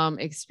some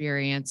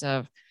experience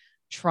of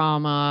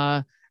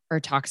trauma or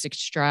toxic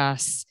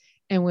stress.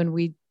 And when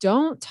we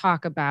don't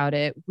talk about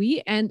it,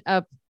 we end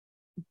up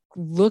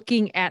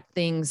looking at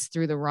things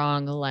through the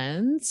wrong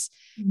lens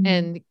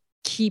and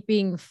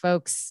keeping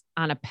folks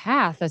on a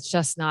path that's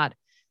just not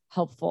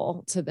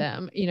helpful to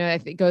them. You know,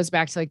 it goes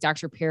back to like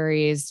Dr.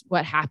 Perry's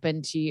 "what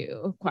happened to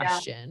you"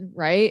 question,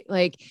 right?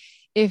 Like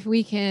if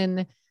we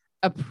can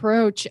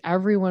approach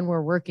everyone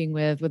we're working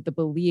with the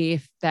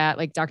belief that,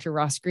 like Dr.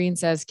 Ross Green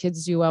says,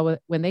 kids do well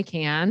when they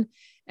can.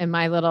 And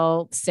my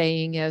little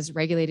saying is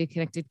regulated,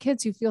 connected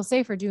kids who feel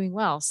safe are doing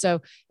well.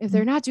 So if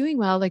they're not doing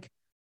well, like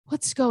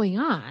what's going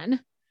on?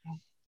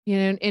 You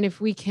know, and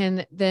if we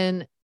can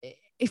then,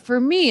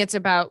 for me, it's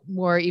about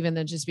more even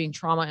than just being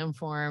trauma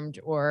informed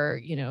or,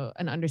 you know,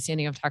 an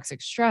understanding of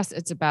toxic stress.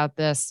 It's about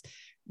this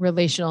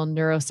relational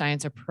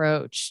neuroscience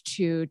approach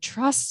to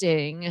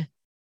trusting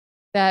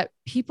that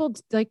people,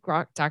 like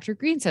Dr.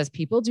 Green says,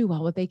 people do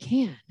well what they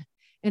can.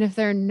 And if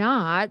they're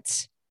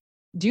not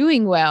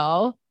doing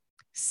well,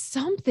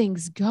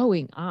 something's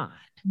going on.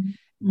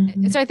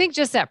 Mm-hmm. So I think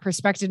just that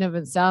perspective of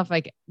itself,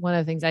 like one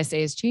of the things I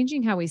say is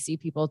changing how we see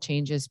people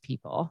changes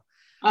people.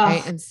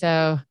 Right. And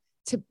so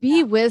to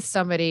be with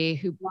somebody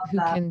who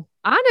can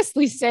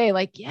honestly say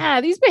like,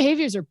 yeah, these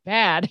behaviors are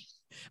bad,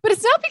 but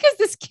it's not because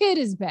this kid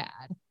is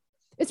bad.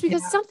 It's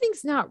because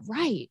something's not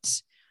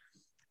right.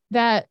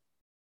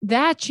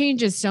 That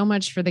changes so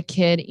much for the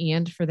kid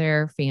and for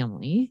their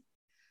family.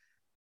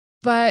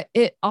 But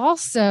it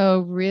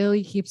also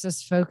really keeps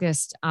us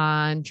focused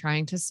on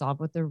trying to solve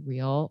what the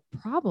real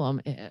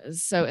problem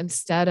is. So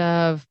instead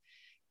of,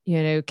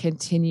 you know,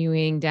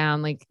 continuing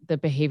down like the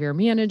behavior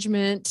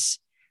management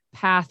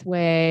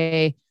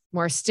pathway,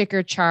 more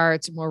sticker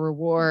charts, more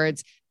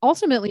rewards,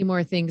 ultimately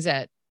more things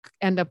that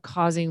end up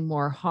causing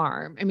more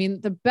harm. I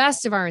mean, the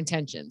best of our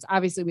intentions,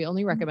 obviously we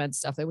only recommend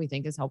stuff that we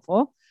think is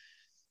helpful,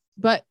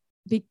 but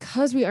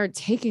because we aren't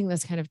taking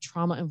this kind of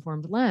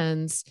trauma-informed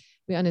lens,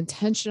 we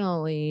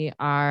unintentionally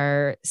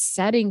are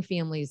setting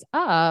families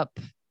up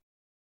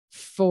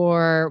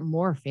for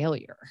more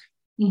failure.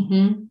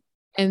 Mm-hmm.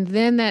 And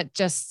then that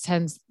just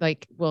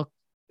will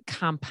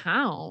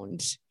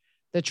compound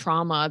the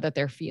trauma that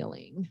they're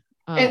feeling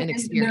and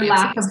experiencing. Their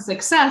lack of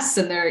success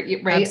and their,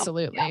 right?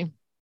 Absolutely. Yeah.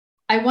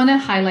 I want to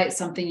highlight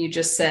something you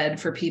just said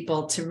for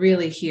people to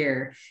really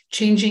hear.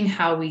 Changing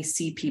how we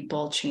see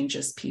people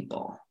changes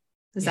people.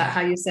 Is that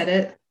how you said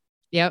it?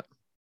 Yep.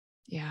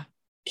 Yeah.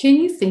 Can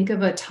you think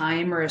of a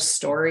time or a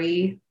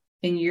story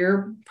in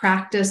your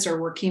practice or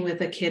working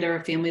with a kid or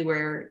a family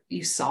where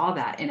you saw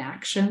that in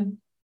action?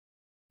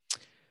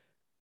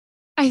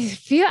 I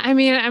see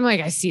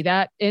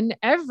that in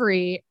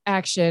every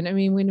action. I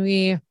mean,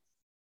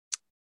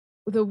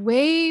 the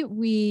way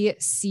we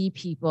see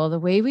people, the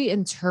way we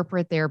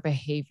interpret their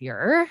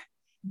behavior,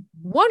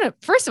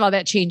 first of all,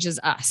 that changes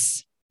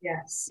us.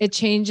 Yes. It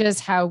changes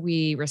how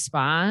we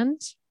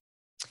respond.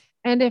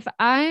 And if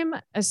I'm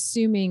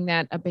assuming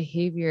that a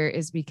behavior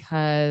is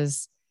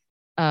because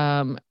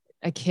a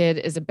kid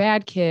is a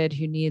bad kid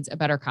who needs a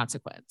better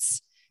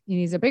consequence, he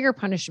needs a bigger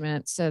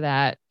punishment so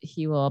that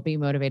he will be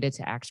motivated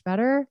to act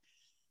better,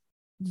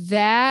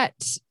 that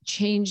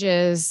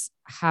changes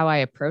how I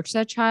approach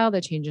that child.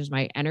 It changes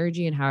my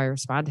energy and how I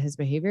respond to his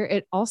behavior.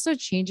 It also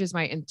changes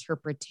my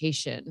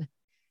interpretation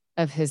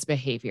of his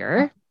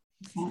behavior.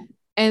 Okay.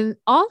 And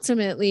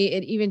ultimately,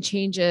 it even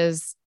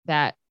changes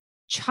that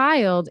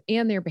child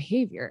and their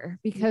behavior,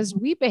 because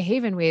we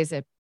behave in ways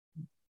that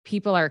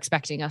people are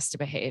expecting us to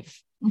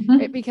behave,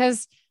 right?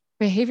 Because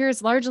behavior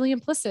is largely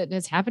implicit and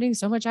it's happening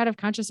so much out of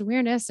conscious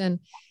awareness.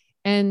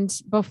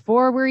 And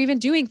before we're even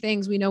doing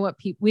things, we know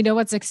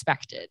what's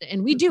expected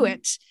and we do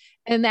it.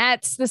 And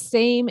that's the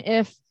same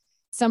if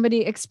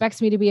somebody expects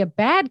me to be a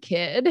bad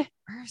kid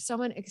or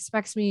someone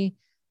expects me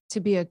to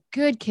be a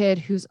good kid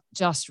who's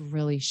just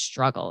really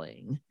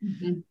struggling.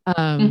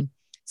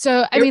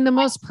 So, I mean, the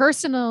most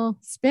personal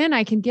spin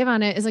I can give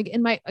on it is like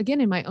in my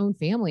own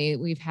family,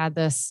 we've had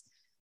this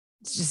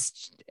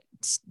just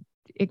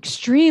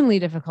extremely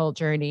difficult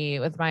journey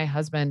with my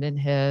husband and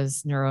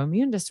his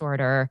neuroimmune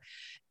disorder.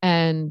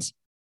 And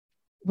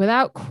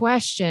without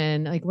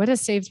question, like what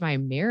has saved my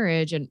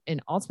marriage and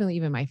ultimately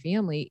even my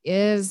family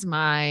is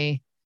my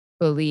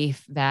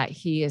belief that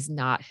he is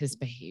not his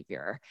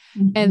behavior.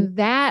 And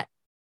that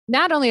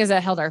not only has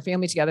that held our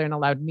family together and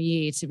allowed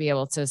me to be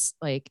able to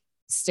like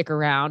stick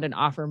around and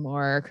offer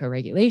more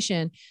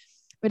co-regulation,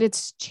 but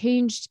it's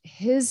changed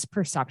his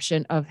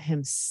perception of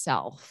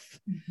himself.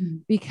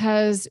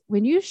 Because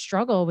when you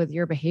struggle with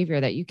your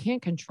behavior that you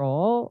can't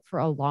control for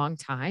a long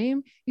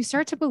time, you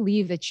start to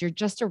believe that you're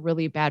just a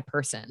really bad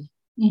person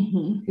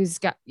who's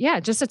got,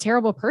 just a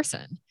terrible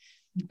person.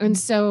 And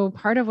so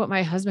part of what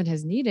my husband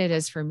has needed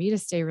is for me to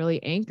stay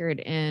really anchored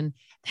in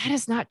that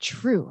is not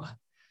true.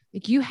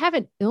 Like you have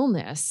an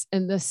illness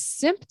and the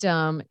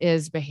symptom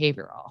is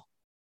behavioral.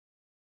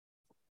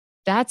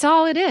 That's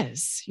all it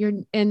is.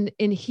 And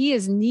he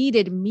has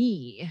needed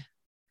me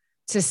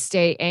to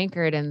stay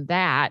anchored in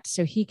that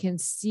so he can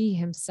see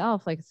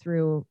himself like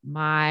through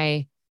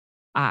my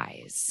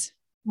eyes.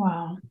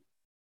 Wow.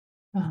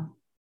 Oh,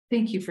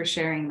 thank you for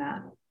sharing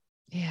that.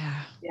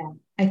 Yeah. Yeah.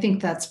 I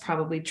think that's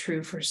probably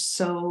true for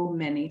so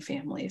many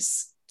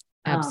families.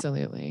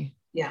 Absolutely.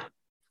 Yeah.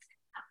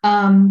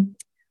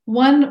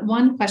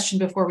 One question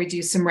before we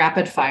do some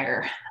rapid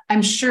fire.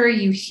 I'm sure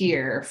you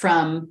hear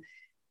from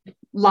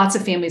lots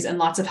of families and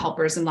lots of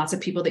helpers and lots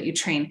of people that you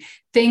train,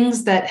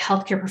 things that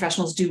healthcare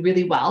professionals do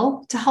really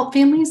well to help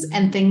families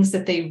and things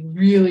that they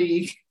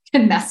really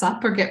can mess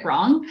up or get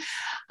wrong.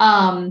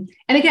 And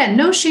again,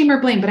 no shame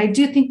or blame, but I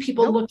do think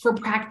people look for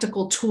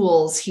practical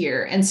tools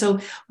here. And so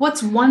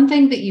what's one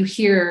thing that you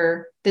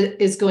hear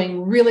that is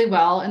going really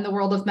well in the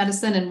world of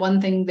medicine and one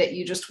thing that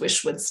you just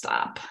wish would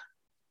stop?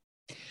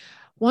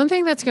 One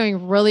thing that's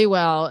going really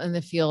well in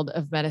the field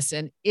of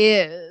medicine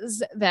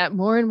is that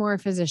more and more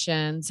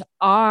physicians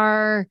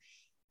are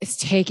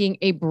taking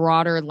a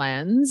broader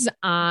lens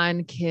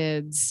on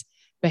kids'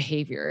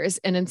 behaviors.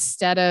 And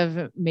instead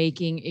of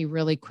making a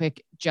really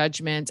quick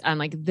judgment on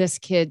like, this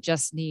kid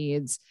just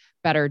needs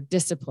better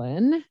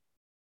discipline,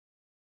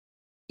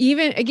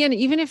 even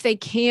if they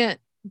can't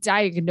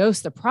diagnose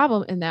the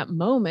problem in that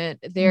moment,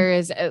 there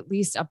is at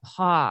least a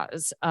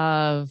pause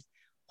of,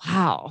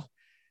 wow,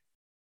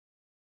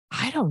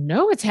 I don't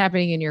know what's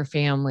happening in your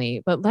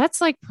family, but let's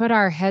like put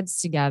our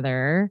heads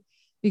together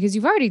because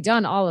you've already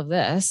done all of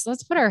this.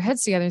 Let's put our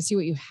heads together and see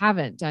what you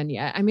haven't done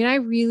yet. I mean, I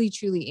really,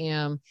 truly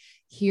am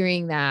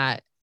hearing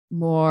that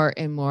more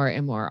and more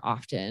and more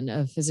often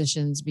of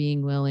physicians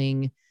being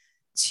willing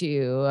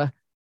to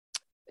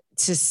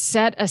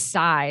set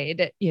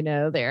aside,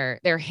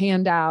 their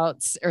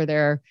handouts or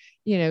their,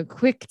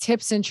 quick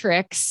tips and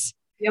tricks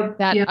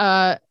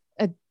that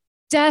a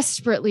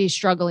desperately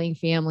struggling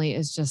family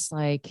is just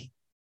like,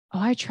 oh,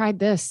 I tried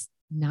this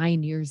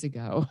 9 years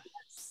ago.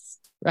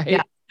 Right.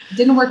 Yeah.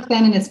 Didn't work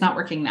then and it's not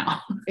working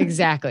now.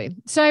 Exactly.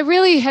 So I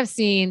really have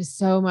seen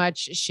so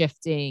much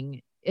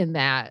shifting in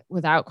that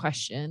without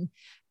question.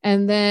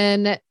 And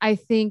then I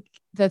think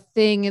the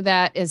thing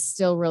that is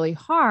still really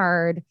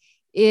hard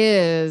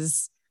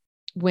is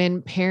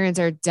when parents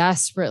are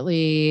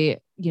desperately,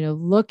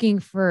 looking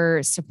for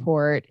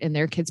support in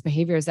their kids'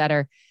 behaviors that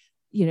are,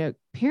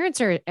 parents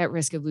are at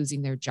risk of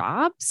losing their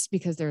jobs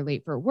because they're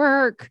late for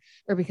work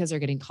or because they're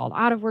getting called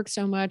out of work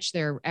so much.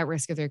 They're at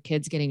risk of their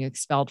kids getting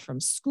expelled from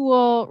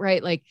school,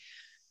 right? Like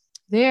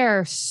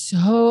they're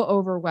so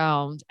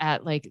overwhelmed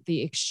at like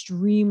the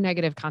extreme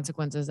negative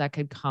consequences that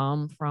could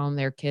come from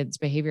their kids'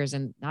 behaviors,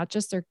 and not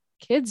just their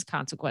kids'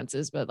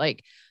 consequences, but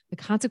like the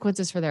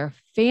consequences for their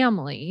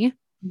family.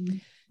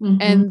 Mm-hmm.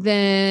 And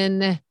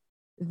then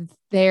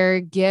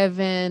they're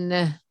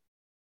given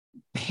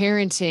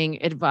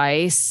parenting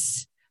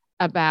advice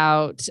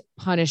about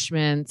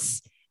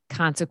punishments,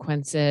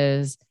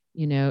 consequences,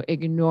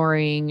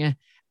 ignoring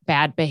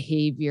bad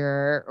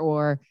behavior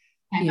or,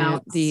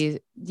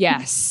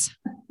 yes,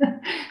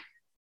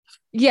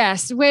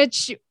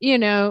 which,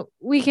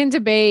 we can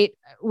debate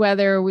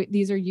whether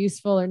these are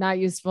useful or not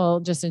useful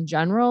just in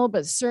general,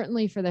 but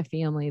certainly for the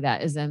family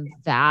that is in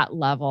that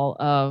level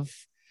of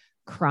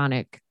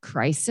chronic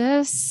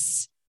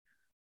crisis,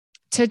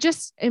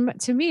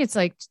 to me, it's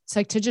like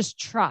to just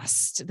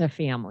trust the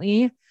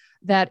family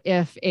that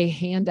if a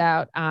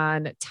handout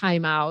on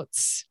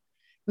timeouts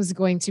was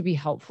going to be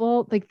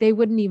helpful, like they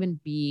wouldn't even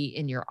be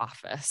in your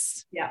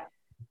office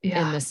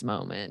in this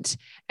moment.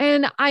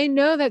 And I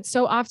know that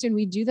so often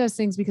we do those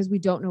things because we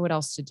don't know what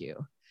else to do.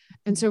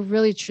 And so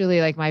really, truly,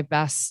 like my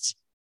best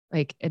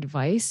like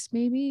advice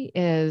maybe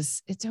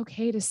is it's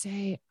okay to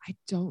say, I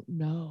don't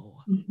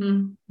know.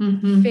 Mm-hmm.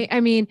 Mm-hmm. I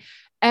mean,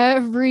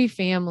 every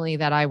family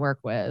that I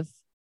work with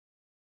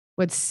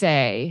would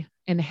say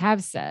and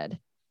have said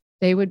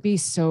they would be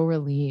so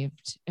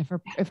relieved if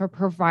a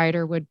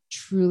provider would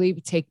truly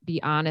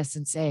be honest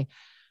and say,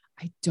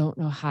 I don't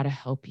know how to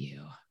help you,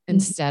 mm-hmm.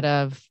 instead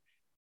of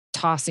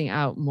tossing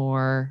out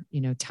more,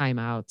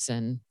 timeouts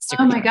and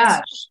sticker my shots.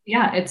 gosh.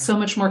 Yeah. It's so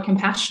much more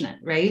compassionate,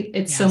 right?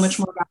 It's so much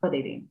more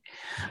validating.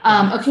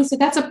 Okay. So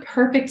that's a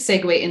perfect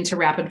segue into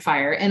rapid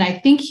fire. And I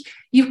think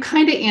you've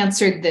kind of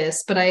answered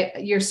this,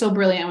 but you're so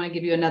brilliant. I want to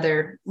give you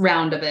another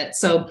round of it.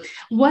 So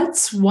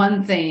what's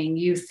one thing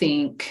you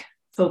think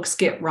folks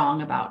get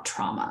wrong about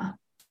trauma?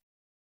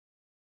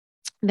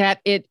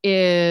 That it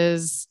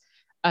is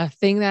a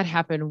thing that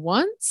happened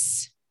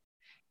once,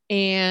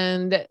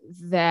 and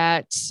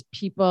that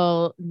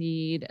people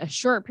need a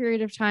short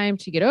period of time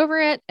to get over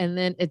it, and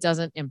then it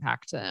doesn't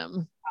impact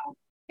them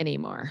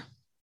anymore.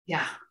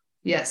 Yeah.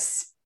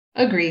 Yes.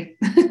 Agree.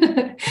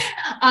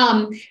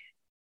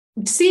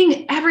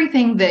 Seeing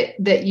everything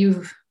that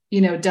you've,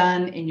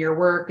 done in your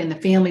work and the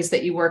families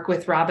that you work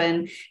with,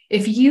 Robin,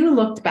 if you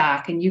looked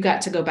back and you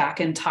got to go back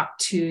and talk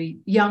to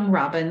young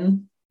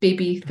Robin,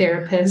 baby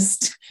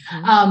therapist,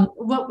 mm-hmm.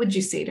 What would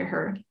you say to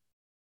her?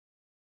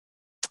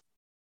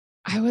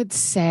 I would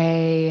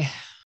say,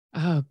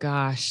 oh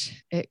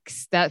gosh,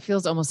 that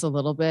feels almost a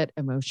little bit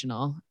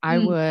emotional.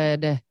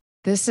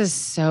 This is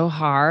so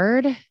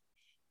hard,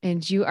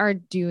 and you are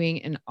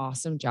doing an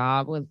awesome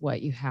job with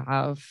what you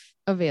have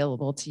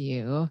available to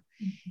you.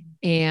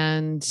 Mm-hmm.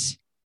 And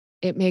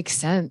it makes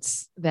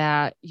sense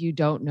that you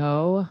don't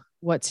know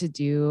what to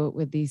do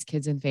with these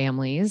kids and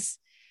families,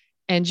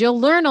 and you'll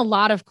learn a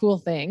lot of cool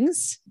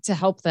things to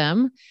help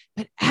them,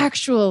 but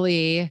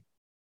actually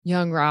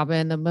young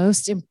Robin, the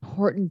most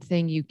important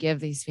thing you give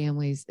these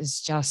families is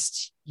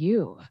just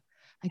you.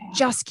 Like,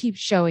 just keep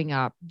showing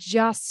up,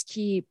 just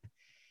keep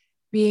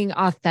being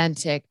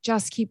authentic,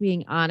 just keep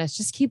being honest,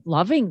 just keep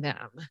loving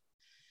them.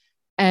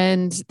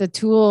 And the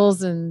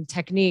tools and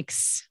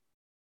techniques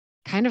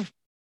kind of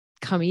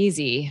come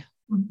easy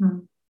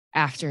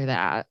after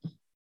that.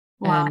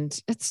 Wow.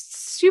 And it's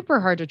super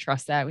hard to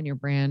trust that when you're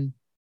brand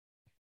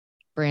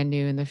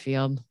new in the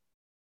field.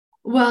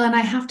 Well, and I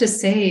have to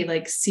say,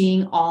 like,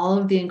 seeing all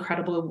of the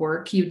incredible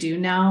work you do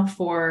now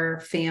for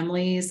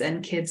families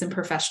and kids and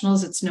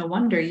professionals, it's no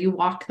wonder you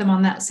walk them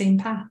on that same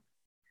path.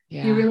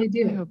 Yeah, you really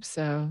do. I hope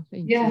so.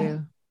 Thank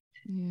you.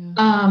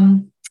 Yeah.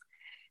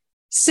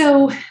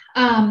 So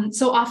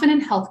often in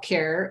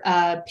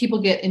healthcare,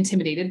 people get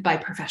intimidated by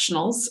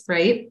professionals,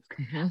 right?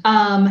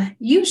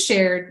 You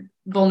shared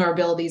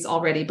vulnerabilities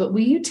already, but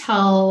will you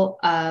tell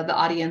the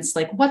audience,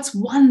 like, what's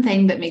one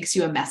thing that makes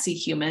you a messy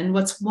human?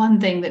 What's one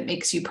thing that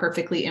makes you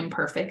perfectly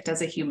imperfect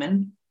as a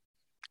human?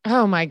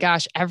 Oh my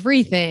gosh,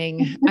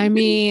 everything. I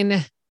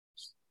mean,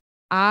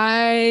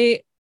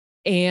 I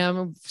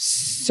am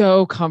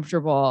so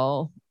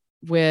comfortable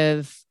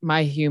with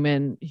my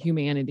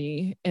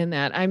humanity in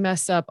that I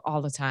mess up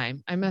all the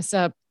time. I mess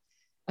up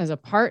as a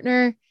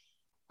partner.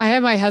 I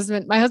have my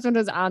husband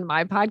was on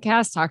my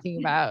podcast talking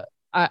about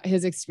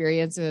his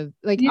experience with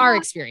our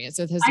experience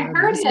with his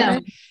nervous disorder.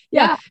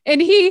 Yeah.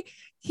 And he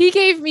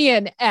gave me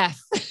an F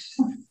for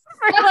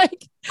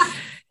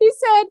he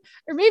said,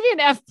 or maybe an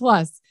F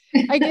plus.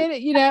 I get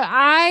it.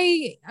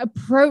 I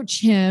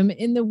approach him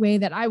in the way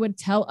that I would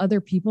tell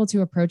other people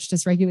to approach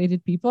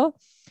dysregulated people.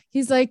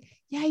 He's like,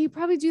 yeah, you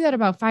probably do that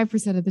about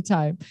 5% of the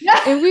time.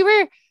 And we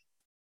were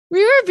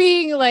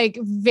being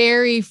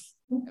very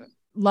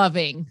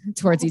loving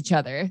towards each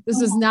other. This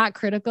was not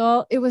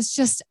critical. It was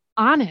just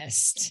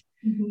honest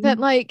that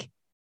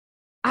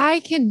I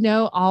can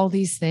know all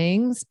these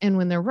things. And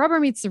when the rubber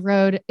meets the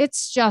road,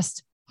 it's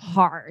just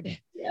hard.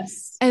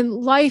 Yes. And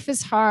life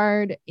is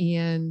hard.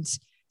 And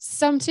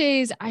some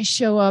days I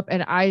show up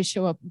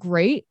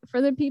great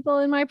for the people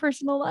in my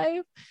personal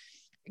life,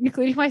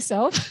 including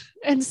myself.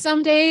 And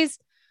some days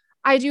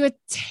I do a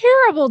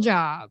terrible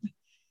job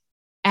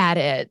at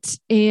it.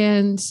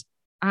 And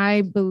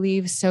I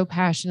believe so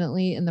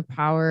passionately in the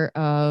power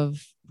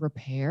of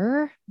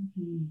repair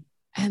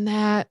and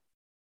that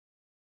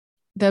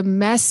the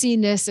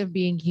messiness of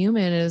being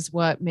human is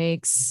what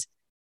makes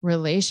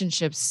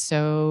relationships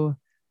so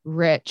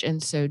rich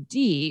and so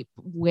deep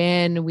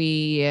when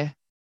we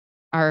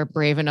are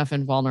brave enough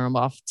and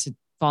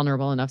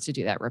vulnerable enough to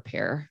do that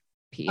repair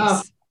piece.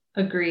 Oh,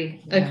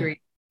 agree.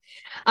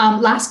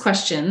 Last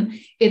question.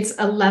 It's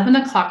 11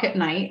 o'clock at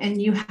night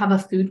and you have a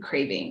food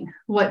craving.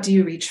 What do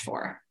you reach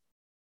for?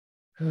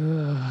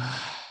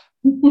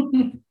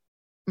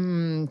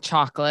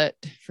 Chocolate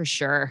for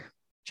sure.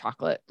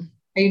 Chocolate.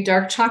 Are you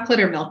dark chocolate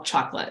or milk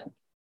chocolate?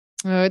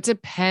 Oh, it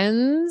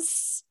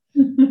depends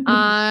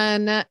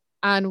on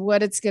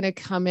what it's going to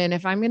come in.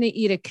 If I'm going to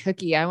eat a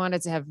cookie, I want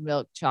it to have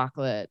milk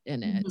chocolate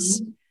in it.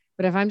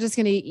 But if I'm just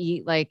going to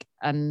eat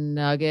a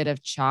nugget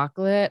of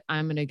chocolate,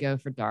 I'm going to go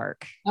for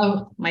dark.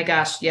 Oh my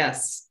gosh.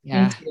 Yes.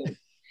 Yeah.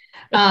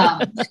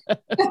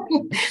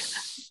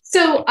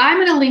 So I'm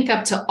going to link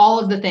up to all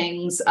of the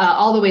things,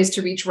 all the ways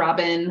to reach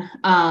Robin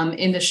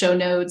in the show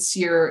notes,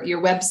 your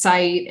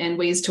website and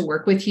ways to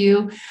work with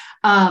you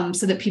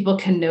so that people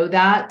can know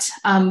that.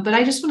 But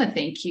I just want to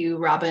thank you,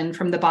 Robin,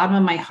 from the bottom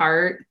of my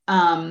heart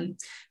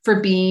for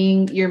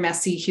being your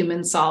messy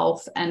human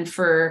self and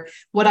for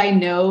what I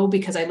know,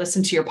 because I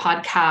listen to your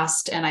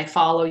podcast and I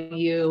follow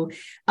you,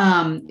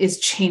 is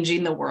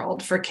changing the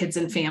world for kids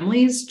and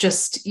families.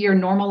 Just you're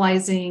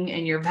normalizing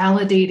and you're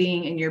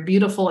validating and you're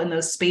beautiful in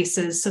those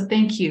spaces. So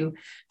thank you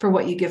for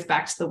what you give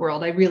back to the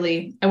world. I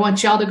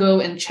want y'all to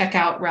go and check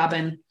out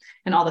Robin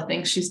and all the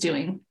things she's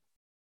doing.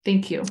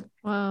 Thank you.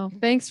 Well,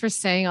 thanks for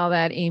saying all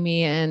that,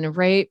 Amy, and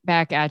right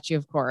back at you,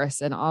 of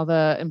course, and all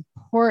the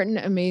important,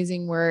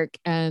 amazing work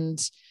and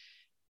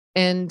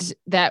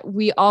that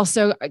we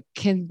also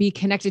can be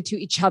connected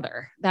to each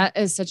other. That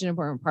is such an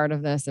important part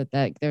of this, that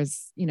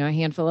there's, a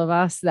handful of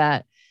us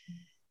that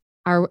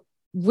are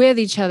with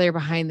each other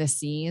behind the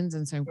scenes.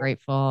 And so I'm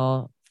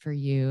grateful for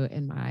you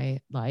in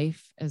my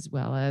life, as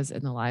well as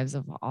in the lives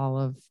of all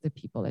of the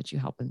people that you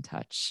help and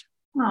touch.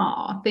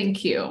 Oh,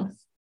 thank you.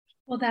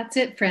 Well, that's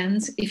it,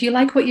 friends. If you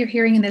like what you're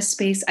hearing in this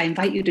space, I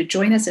invite you to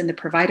join us in the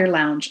Provider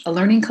Lounge, a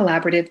learning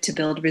collaborative to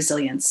build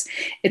resilience.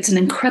 It's an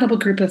incredible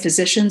group of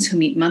physicians who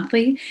meet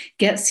monthly,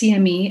 get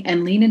CME,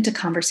 and lean into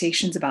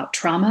conversations about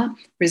trauma,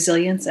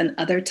 resilience, and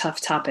other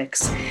tough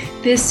topics.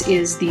 This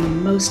is the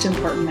most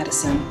important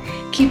medicine.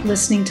 Keep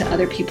listening to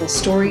other people's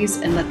stories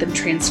and let them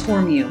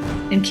transform you,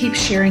 and keep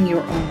sharing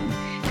your own,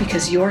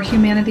 because your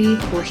humanity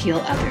will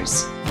heal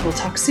others. We'll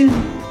talk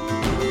soon.